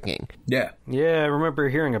trafficking. Yeah, I remember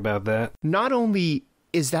hearing about that. Not only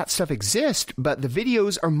is that stuff exist, but the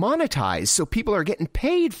videos are monetized, so people are getting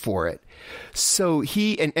paid for it. So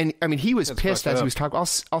he was That's pissed as up. he was talking.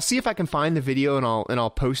 I'll see if I can find the video and I'll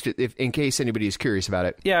post it in case anybody is curious about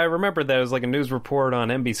it. Yeah, I remember that. It was like a news report on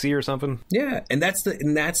NBC or something. Yeah, and that's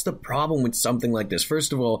the problem with something like this.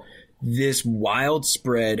 First of all, this wild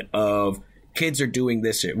spread of kids are doing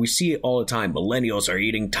this. We see it all the time. Millennials are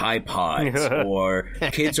eating Tide Pods, or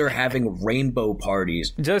kids are having rainbow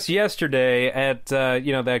parties. Just yesterday at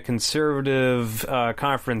that conservative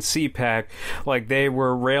conference CPAC, like they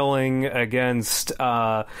were railing against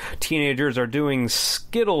teenagers are doing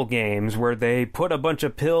Skittle games where they put a bunch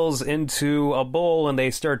of pills into a bowl and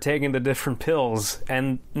they start taking the different pills,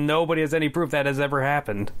 and nobody has any proof that has ever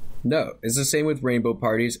happened. No, it's the same with rainbow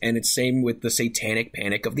parties, and it's same with the satanic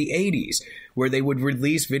panic of the 80s, where they would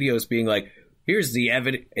release videos being like, here's the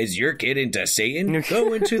evidence. Is your kid into Satan?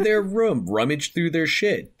 Go into their room, rummage through their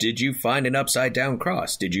shit. Did you find an upside down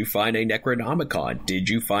cross? Did you find a Necronomicon? Did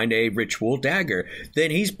you find a ritual dagger?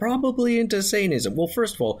 Then he's probably into Satanism. Well,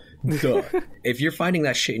 first of all, duh. If you're finding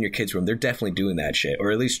that shit in your kid's room, they're definitely doing that shit,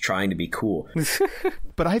 or at least trying to be cool.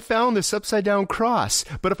 But I found this upside down cross.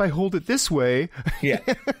 But if I hold it this way... Yeah.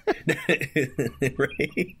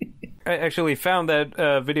 Right. I actually found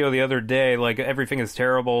that video the other day. Like, everything is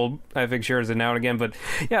terrible. I think shares it now and again. But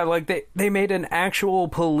yeah, like they made an actual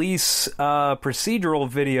police procedural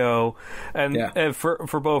video, and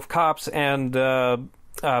for both cops and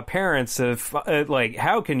parents of like,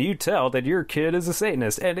 how can you tell that your kid is a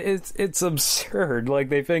Satanist? And it's absurd. Like,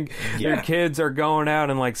 they think their kids are going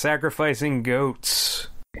out and like sacrificing goats.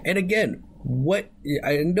 And again, what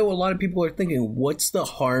I know a lot of people are thinking, what's the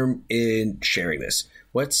harm in sharing this?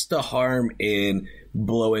 What's the harm in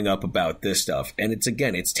blowing up about this stuff? And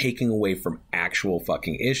it's taking away from actual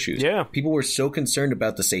fucking issues. Yeah. People were so concerned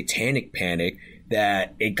about the satanic panic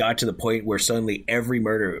that it got to the point where suddenly every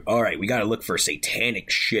murder, all right, we got to look for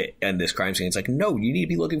satanic shit in this crime scene. It's like, no, you need to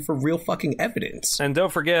be looking for real fucking evidence. And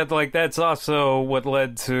don't forget, like, that's also what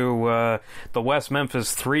led to the West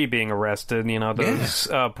Memphis 3 being arrested. You know, those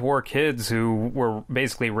poor kids who were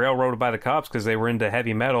basically railroaded by the cops because they were into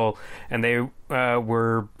heavy metal, and they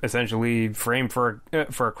were essentially framed for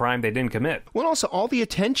a crime they didn't commit. Well, also, all the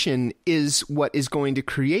attention is what is going to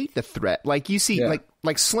create the threat. Like, you see,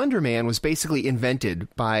 like Slender Man was basically invented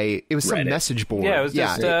by, it was some Reddit. Message board. Yeah,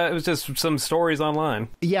 it was just some stories online.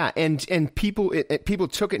 Yeah, and people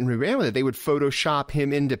took it and ran with it. They would Photoshop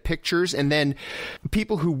him into pictures, and then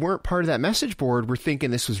people who weren't part of that message board were thinking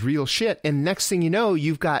this was real shit. And next thing you know,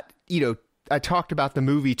 you've got, I talked about the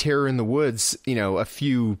movie Terror in the Woods, a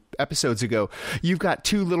few episodes ago. You've got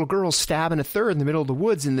two little girls stabbing a third in the middle of the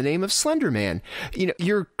woods in the name of Slender Man.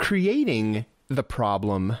 You're creating the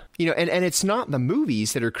problem, and it's not the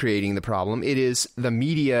movies that are creating the problem. It is the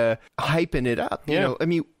media hyping it up. Yeah.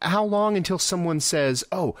 How long until someone says,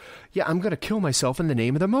 oh, yeah, I'm going to kill myself in the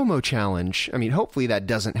name of the Momo challenge? Hopefully that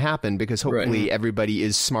doesn't happen, because hopefully everybody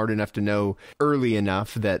is smart enough to know early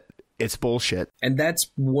enough that it's bullshit. And that's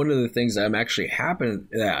one of the things that I'm actually happy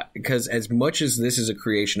that, because as much as this is a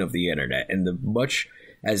creation of the internet, and the much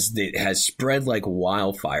as it has spread like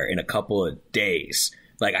wildfire in a couple of days,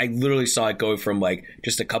 like I literally saw it go from like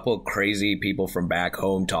just a couple of crazy people from back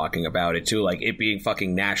home talking about it to like it being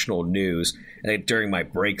fucking national news during my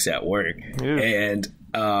breaks at work. Yeah. And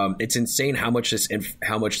it's insane how much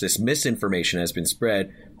this misinformation has been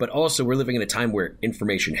spread, but also we're living in a time where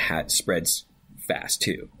information spreads fast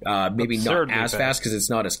too. Maybe absurdly not as fast because it's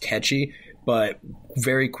not as catchy, but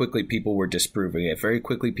very quickly people were disproving it. Very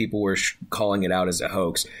quickly people were calling it out as a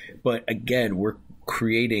hoax. But again, we're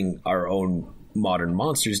creating our own modern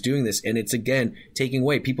monsters doing this, and it's again taking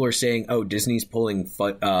away. People are saying, oh, Disney's pulling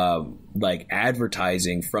like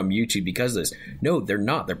advertising from YouTube because of this. No, they're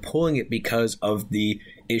not. They're pulling it because of the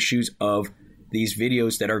issues of these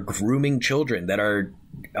videos that are grooming children, that are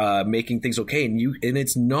making things okay. And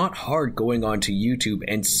it's not hard going onto YouTube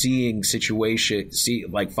and seeing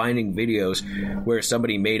finding videos where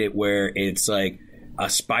somebody made it where it's like a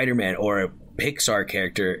Spider-Man or a Pixar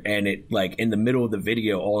character, and it like in the middle of the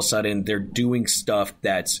video, all of a sudden they're doing stuff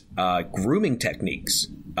that's grooming techniques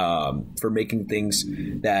for making things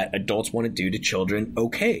that adults want to do to children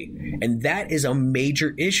okay. And that is a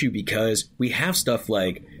major issue, because we have stuff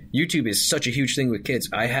like YouTube is such a huge thing with kids.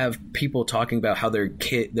 I have people talking about how their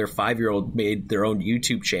 5-year-old made their own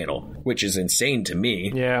YouTube channel, which is insane to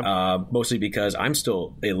me. Yeah. Mostly because I'm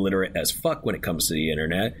still illiterate as fuck when it comes to the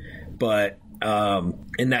internet. But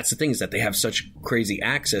and that's the thing, is that they have such crazy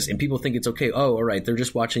access, and people think it's okay. Oh, all right, they're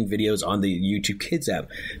just watching videos on the YouTube Kids app,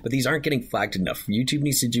 but these aren't getting flagged enough. YouTube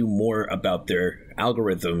needs to do more about their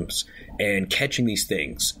algorithms and catching these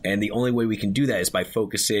things, and the only way we can do that is by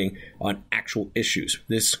focusing on actual issues.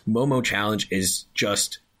 This Momo challenge is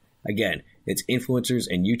just, again, it's influencers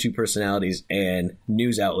and YouTube personalities and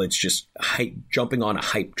news outlets just jumping on a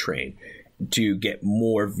hype train to get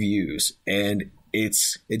more views, and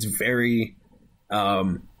it's very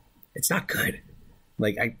it's not good.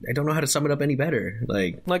 Like, I don't know how to sum it up any better.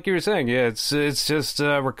 Like you were saying, yeah, it's just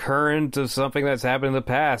recurrent of something that's happened in the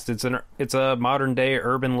past. It's a modern day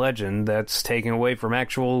urban legend that's taken away from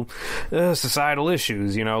actual societal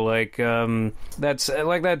issues. That's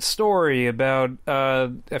like that story about I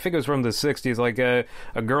think it was from the 60s. Like a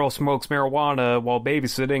girl smokes marijuana while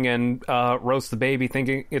babysitting and roasts the baby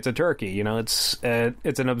thinking it's a turkey. It's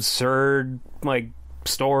an absurd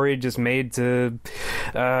story just made to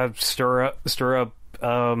stir up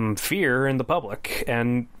fear in the public,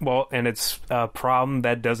 and it's a problem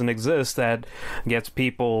that doesn't exist, that gets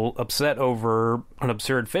people upset over an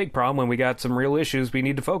absurd fake problem when we got some real issues we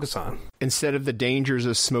need to focus on. Instead of the dangers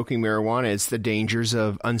of smoking marijuana, it's the dangers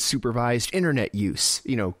of unsupervised internet use,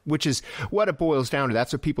 which is what it boils down to.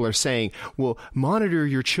 That's what people are saying. Well, monitor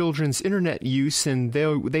your children's internet use and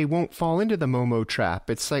they won't fall into the Momo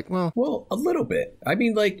trap. It's like, well, a little bit. I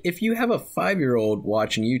mean, like, if you have a 5-year-old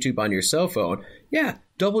watching YouTube on your cell phone, yeah,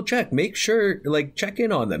 double check, make sure, check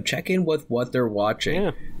in on them, check in with what they're watching.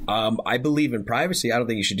 Yeah. I believe in privacy. I don't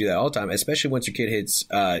think you should do that all the time, especially once your kid hits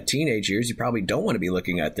teenage years. You probably don't want to be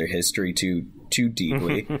looking at their history too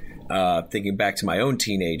deeply. Thinking back to my own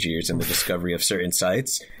teenage years and the discovery of certain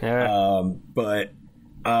sites. Yeah. But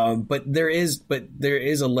there is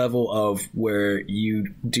a level of where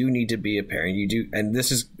you do need to be a parent. You do, and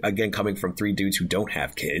this is again coming from 3 dudes who don't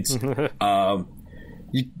have kids.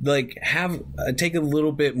 You take a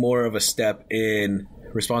little bit more of a step in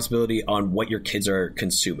responsibility on what your kids are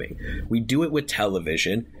consuming. We do it with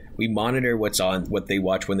television. We monitor what they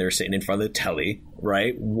watch when they're sitting in front of the telly,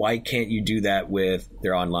 right? Why can't you do that with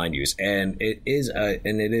their online use? And it is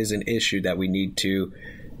an issue that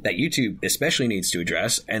that YouTube especially needs to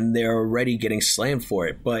address, and they're already getting slammed for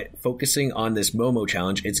it. But focusing on this Momo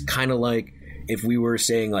challenge, it's kind of like if we were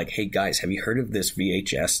saying hey guys, have you heard of this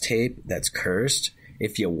VHS tape that's cursed?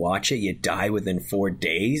 If you watch it, you die within 4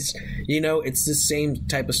 days. It's the same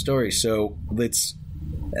type of story. So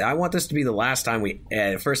I want this to be the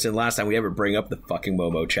first and last time we ever bring up the fucking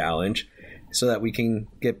Momo challenge, so that we can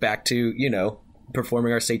get back to,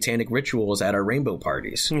 performing our satanic rituals at our rainbow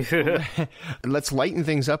parties. Let's lighten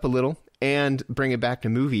things up a little and bring it back to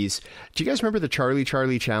movies. Do you guys remember the Charlie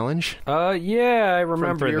Charlie challenge? Yeah, I remember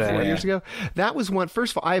from 3 or 4 that. years ago. That was one.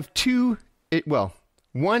 First of all, I have two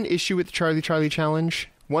one issue with the Charlie Challenge,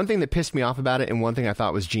 one thing that pissed me off about it, and one thing I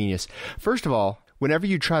thought was genius. First of all, whenever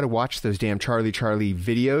you try to watch those damn Charlie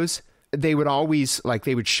videos, they would always, like,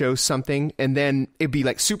 they would show something, and then it'd be,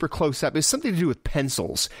 like, super close up. It's something to do with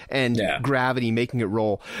pencils and gravity making it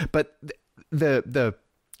roll. But the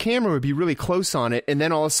camera would be really close on it, and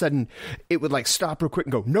then all of a sudden it would, like, stop real quick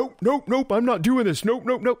and go, nope, I'm not doing this. Nope.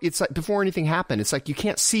 It's like before anything happened. It's like you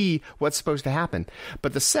can't see what's supposed to happen.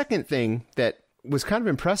 But the second thing that was kind of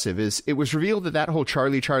impressive is it was revealed that whole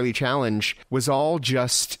Charlie Challenge was all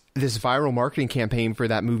just this viral marketing campaign for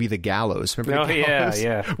that movie The Gallows. Remember The Gallows?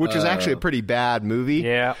 Yeah. Which was actually a pretty bad movie.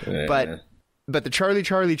 Yeah. But the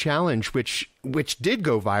Charlie Challenge, which did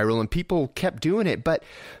go viral and people kept doing it, but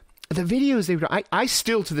the videos I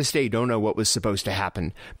still to this day don't know what was supposed to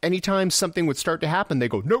happen. Anytime something would start to happen, they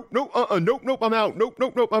go, nope, I'm out.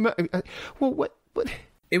 Nope, I'm out. Well, what?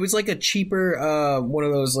 It was like a cheaper, one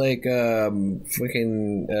of those like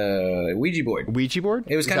freaking Ouija board. Ouija board?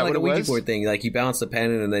 It was kind of like a Ouija board thing. Like you balance the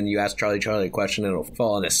pen and then you ask Charlie a question and it'll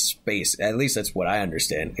fall into space. At least that's what I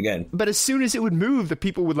understand. Again. But as soon as it would move, the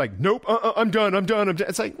people would like, nope, I'm done.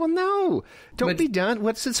 It's like, well, no, don't be done.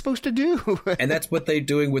 What's it supposed to do? And that's what they're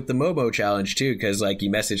doing with the Momo challenge too. Because like you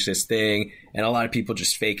message this thing and a lot of people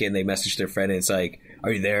just fake it and they message their friend and it's like,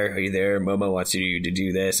 are you there? Momo wants you to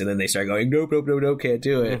do this. And then they start going, nope, can't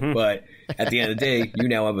do it. Mm-hmm. But at the end of the day, you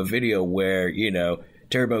now have a video where,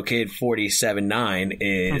 Turbo Kid 479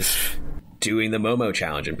 is doing the Momo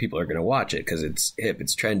challenge and people are going to watch it because it's hip,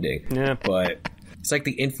 it's trending. Yeah. But it's like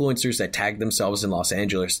the influencers that tagged themselves in Los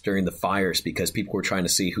Angeles during the fires because people were trying to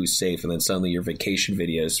see who's safe. And then suddenly your vacation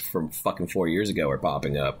videos from fucking 4 years ago are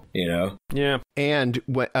popping up, Yeah. And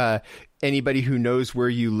anybody who knows where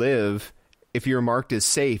you live, if you're marked as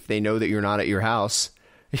safe, they know that you're not at your house.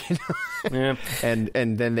 Yeah. And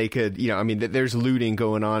then they could, there's looting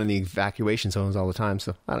going on in the evacuation zones all the time.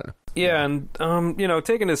 So I don't know. Yeah. And,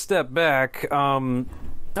 taking a step back, like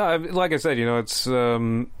I said, it's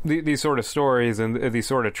these sort of stories and these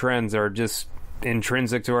sort of trends are just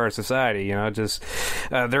intrinsic to our society.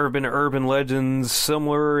 There have been urban legends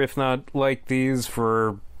similar, if not like these,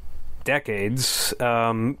 for decades.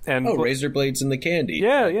 Razor blades in the candy.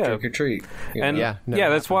 Yeah. Trick or treat.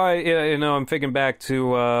 That's why I'm thinking back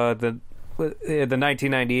to the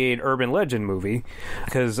 1998 urban legend movie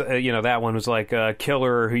because that one was like a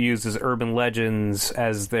killer who uses urban legends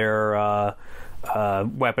as their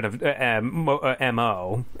weapon of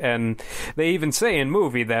MO, and they even say in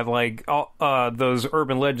movie that like those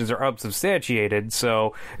urban legends are unsubstantiated,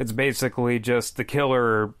 so it's basically just the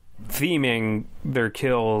killer theming their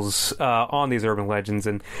kills on these urban legends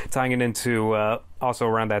and tying it into also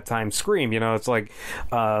around that time Scream. It's like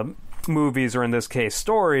movies, or in this case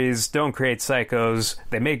stories, don't create psychos,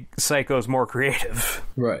 they make psychos more creative.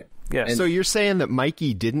 Right. Yeah. So you're saying that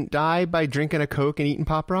Mikey didn't die by drinking a Coke and eating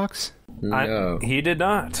Pop Rocks? No. He did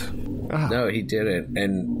not. Oh. No, he didn't.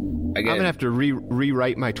 And again, I'm gonna have to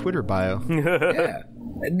rewrite my Twitter bio. Yeah.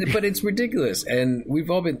 But it's ridiculous. And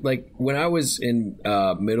we've all been like, when I was in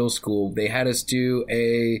middle school, they had us do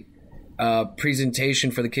a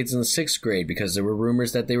presentation for the kids in the 6th grade because there were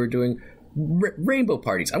rumors that they were doing rainbow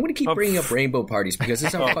parties. I'm going to keep bringing up rainbow parties because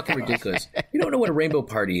it's so fucking ridiculous. You don't know what a rainbow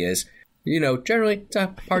party is. Generally it's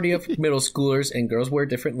a party of middle schoolers and girls wear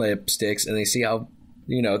different lipsticks and they see how,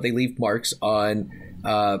 they leave marks on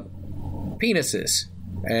penises.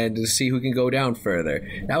 And to see who can go down further.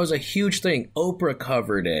 That was a huge thing. Oprah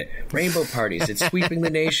covered it. Rainbow parties. It's sweeping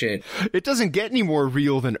the nation. It doesn't get any more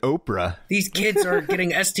real than Oprah. These kids are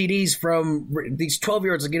getting STDs from... These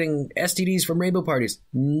 12-year-olds are getting STDs from rainbow parties.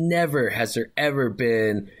 Never has there ever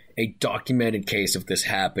been a documented case of this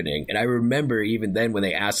happening. And I remember even then when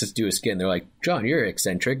they asked us to do a skit, and they're like, John, you're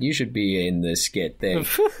eccentric. You should be in this skit thing.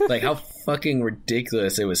 Like, how fucking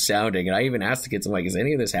ridiculous it was sounding. And I even asked the kids, I'm like, is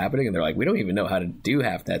any of this happening? And they're like, we don't even know how to do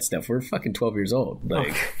half that stuff. We're fucking 12 years old.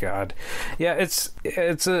 Like, oh, God. Yeah, it's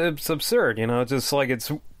absurd, just like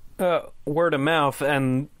it's word of mouth.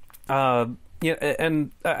 And yeah,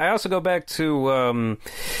 and I also go back to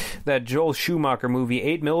that Joel Schumacher movie,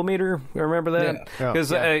 8mm. Remember that?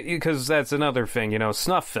 Because that's another thing.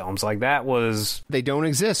 Snuff films like that was they don't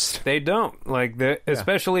exist. They don't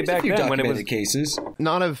especially back then when it was cases.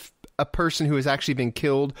 Not of a person who has actually been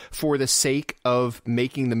killed for the sake of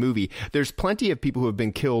making the movie. There's plenty of people who have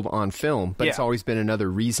been killed on film, but it's always been another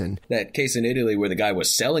reason. That case in Italy where the guy was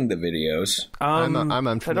selling the videos. I'm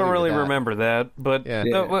unfamiliar I don't really with that. remember that, but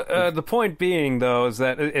the point being, though, is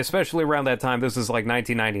that especially around that time, this is like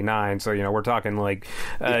 1999, so we're talking like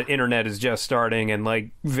internet is just starting, and like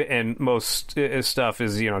and most stuff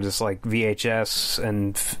is just like VHS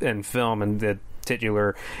and film, and that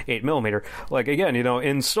titular 8mm. Like, again,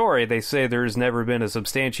 in story, they say there's never been a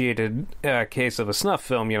substantiated case of a snuff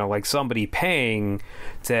film, like somebody paying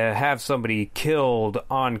to have somebody killed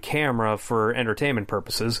on camera for entertainment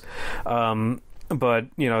purposes. But,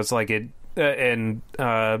 it's like and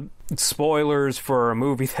spoilers for a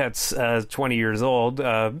movie that's 20 years old.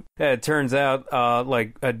 It turns out,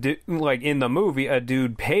 like in the movie, a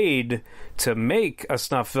dude paid to make a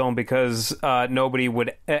snuff film because nobody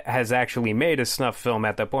has actually made a snuff film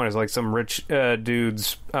at that point. It's like some rich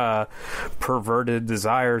dude's perverted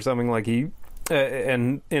desire or something. Like he.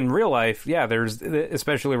 And in real life, there's,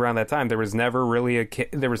 especially around that time, there was never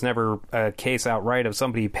a case outright of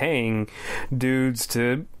somebody paying dudes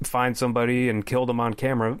to find somebody and kill them on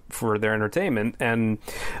camera for their entertainment. And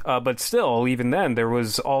but still, even then, there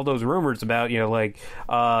was all those rumors about, like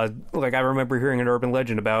I remember hearing an urban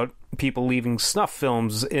legend about people leaving snuff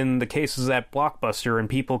films in the cases at Blockbuster and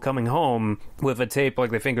people coming home with a tape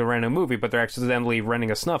like they think they're renting a movie, but they're accidentally renting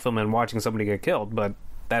a snuff film and watching somebody get killed. But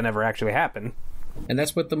that never actually happened. And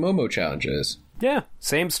that's what the Momo challenge is. Yeah,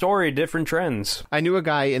 same story, different trends. I knew a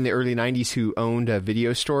guy in the early 90s who owned a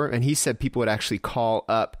video store, and he said people would actually call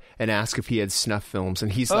up and ask if he had snuff films.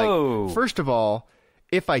 And he's like, first of all,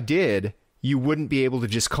 if I did, you wouldn't be able to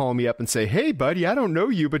just call me up and say, hey, buddy, I don't know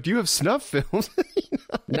you, but do you have snuff films?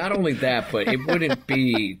 Not only that, but it wouldn't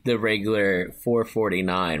be the regular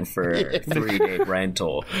 $4.49 for a 3-day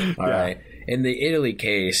rental. All right. In the Italy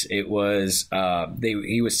case, it was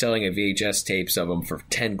he was selling a VHS tapes of them for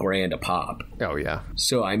 $10,000 a pop. Oh yeah.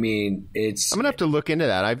 So I mean, it's. I'm gonna have to look into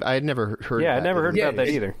that. I had never heard. Yeah, of that. I never heard about that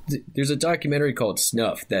either. There's a documentary called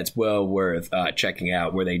Snuff that's well worth checking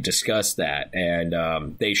out, where they discuss that,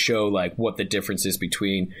 and they show like what the difference is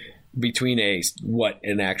between what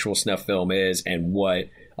an actual snuff film is and what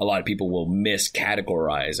a lot of people will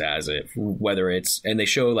miscategorize as it, whether it's, and they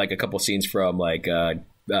show like a couple scenes from like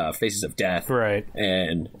Faces of Death, right,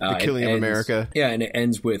 and The Killing of America. Yeah, and it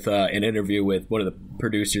ends with an interview with one of the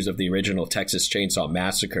producers of the original Texas Chainsaw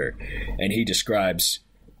Massacre, and he describes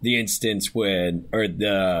the instance when, or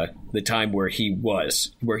the time where he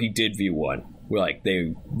did view one, where like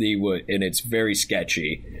they would, and it's very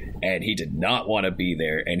sketchy, and he did not want to be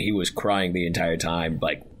there, and he was crying the entire time,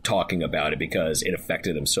 like talking about it because it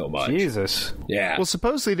affected him so much. Jesus. Yeah. Well,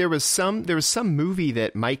 supposedly there was some movie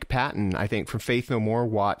that Mike Patton, I think, from Faith No More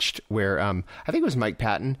watched, where I think it was Mike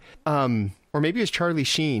Patton, or maybe it was Charlie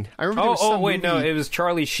Sheen. I remember. No, it was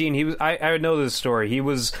Charlie Sheen. He was. I know this story. He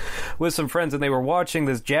was with some friends and they were watching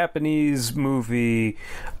this Japanese movie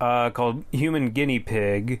called Human Guinea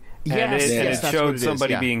Pig. Yes, and it showed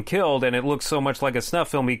somebody yeah. being killed, and it looked so much like a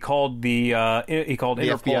snuff film. He called Interpol,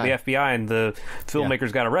 the FBI, and the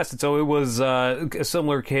filmmakers got arrested. So it was a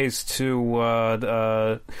similar case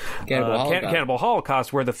to Cannibal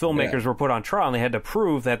Holocaust, where the filmmakers were put on trial, and they had to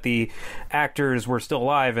prove that the actors were still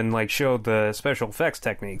alive and like showed the special effects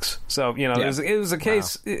techniques. So it was a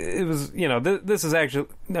case. Wow. It was this is actually.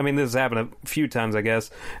 I mean, this has happened a few times, I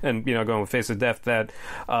guess, and going with Face of Death that.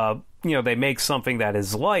 They make something that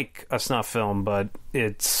is like a snuff film, but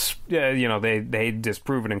it's, they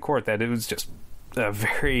disprove it in court that it was just a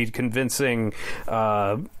very convincing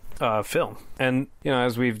film. And,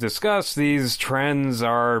 as we've discussed, these trends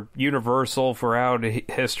are universal throughout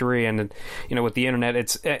history. And, with the internet,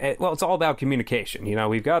 it's all about communication.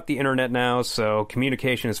 We've got the internet now, so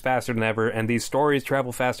communication is faster than ever, and these stories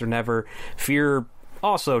travel faster than ever. Fear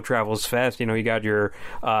also travels fast. You got your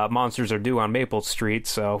Monsters Are Due on Maple Street.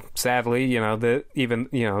 So sadly,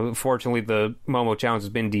 fortunately, the Momo challenge has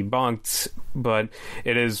been debunked, but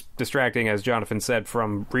it is distracting, as Jonathan said,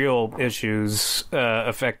 from real issues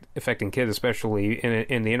affecting kids, especially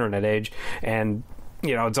in the internet age. And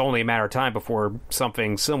it's only a matter of time before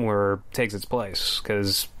something similar takes its place,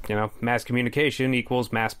 because mass communication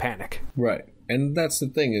equals mass panic. Right. And that's the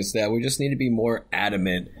thing, is that we just need to be more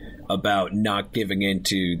adamant about not giving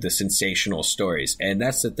into the sensational stories. And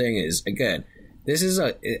that's the thing is, again, this is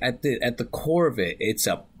at the core of it, it's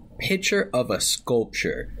a picture of a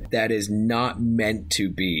sculpture that is not meant to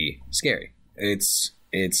be scary. It's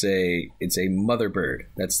a mother bird.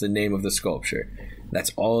 That's the name of the sculpture.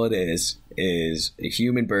 That's all it is a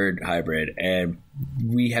human bird hybrid, and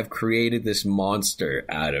we have created this monster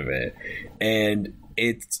out of it. And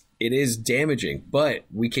it is damaging, but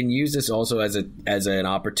we can use this also as an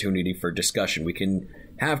opportunity for discussion. We can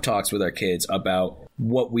have talks with our kids about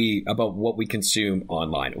what we consume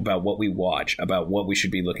online, about what we watch, about what we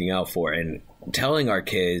should be looking out for, and telling our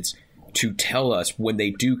kids to tell us when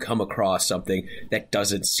they do come across something that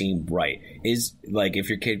doesn't seem right. Is like if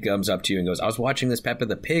your kid comes up to you and goes, I was watching this Peppa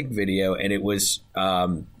the Pig video and it was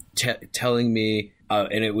telling me,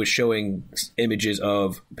 and it was showing images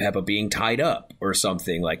of Peppa being tied up or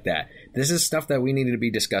something like that. This is stuff that we needed to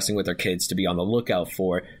be discussing with our kids to be on the lookout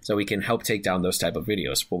for, so we can help take down those type of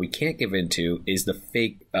videos. What we can't give into is the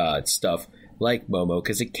fake stuff like Momo,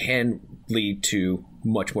 because it can lead to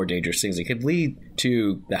much more dangerous things. It could lead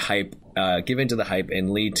to the hype, give into the hype,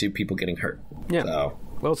 and lead to people getting hurt. Yeah. So,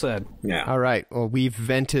 well said. Yeah. All right. Well, we've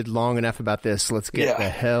vented long enough about this. Let's get the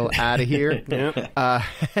hell out of here.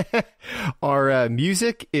 Our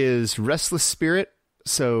music is Restless Spirit,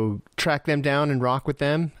 so track them down and rock with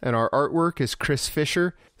them. And our artwork is Chris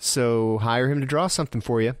Fisher, so hire him to draw something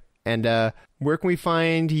for you. And where can we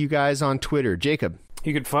find you guys on Twitter? Jacob?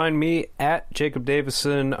 You can find me at Jacob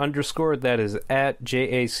Davison _. That is at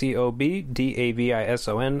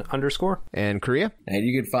JACOBDAVISON _. And Korea? And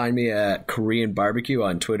you can find me at Korean Barbecue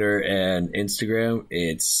on Twitter and Instagram.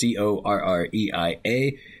 It's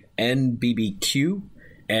CORREIA NBBQ.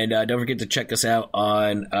 And don't forget to check us out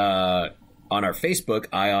on our Facebook,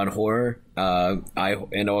 iHorror,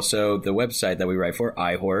 and also the website that we write for,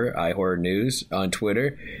 iHorror News on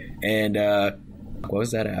Twitter. And what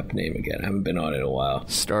was that app name again? I haven't been on it in a while.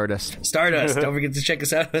 Stardust. Don't forget to check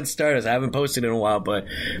us out on Stardust. I haven't posted in a while, but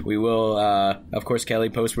we will. Of course,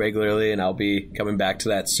 Kelly posts regularly, and I'll be coming back to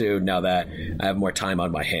that soon now that I have more time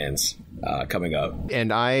on my hands coming up.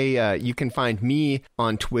 And you can find me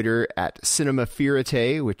on Twitter at Cinema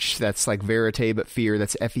Ferrite, which that's like verite, but fear,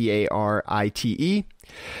 that's FEARITE.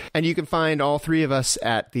 And you can find all three of us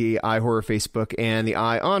at the iHorror Facebook and the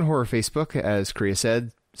Eye on Horror Facebook, as Korea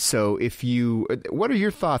said. So what are your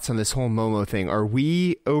thoughts on this whole Momo thing? Are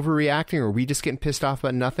we overreacting, or are we just getting pissed off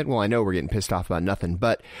about nothing? Well, I know we're getting pissed off about nothing,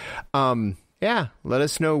 but let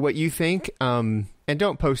us know what you think. And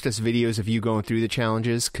don't post us videos of you going through the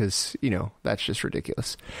challenges, because, that's just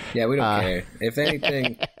ridiculous. Yeah, we don't care. If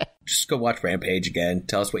anything, just go watch Rampage again.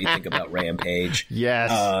 Tell us what you think about Rampage. Yes.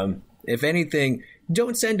 If anything,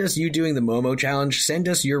 don't send us you doing the Momo challenge. Send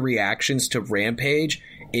us your reactions to Rampage.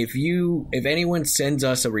 If anyone sends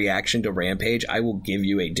us a reaction to Rampage, I will give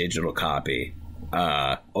you a digital copy.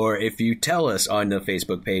 Or if you tell us on the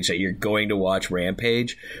Facebook page that you're going to watch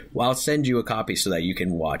Rampage, well, I'll send you a copy so that you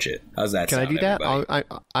can watch it. How's that sound? Can I do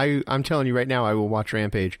that? I'm telling you right now, I will watch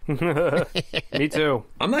Rampage. Me too.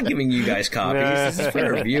 I'm not giving you guys copies. This is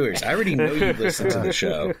for our viewers. I already know you listen to the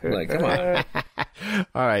show. Like, come on.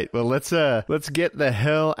 All right. Well, let's get the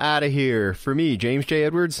hell out of here. For me, James J.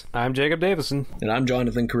 Edwards. I'm Jacob Davison. And I'm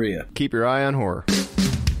Jonathan Correa. Keep your eye on horror.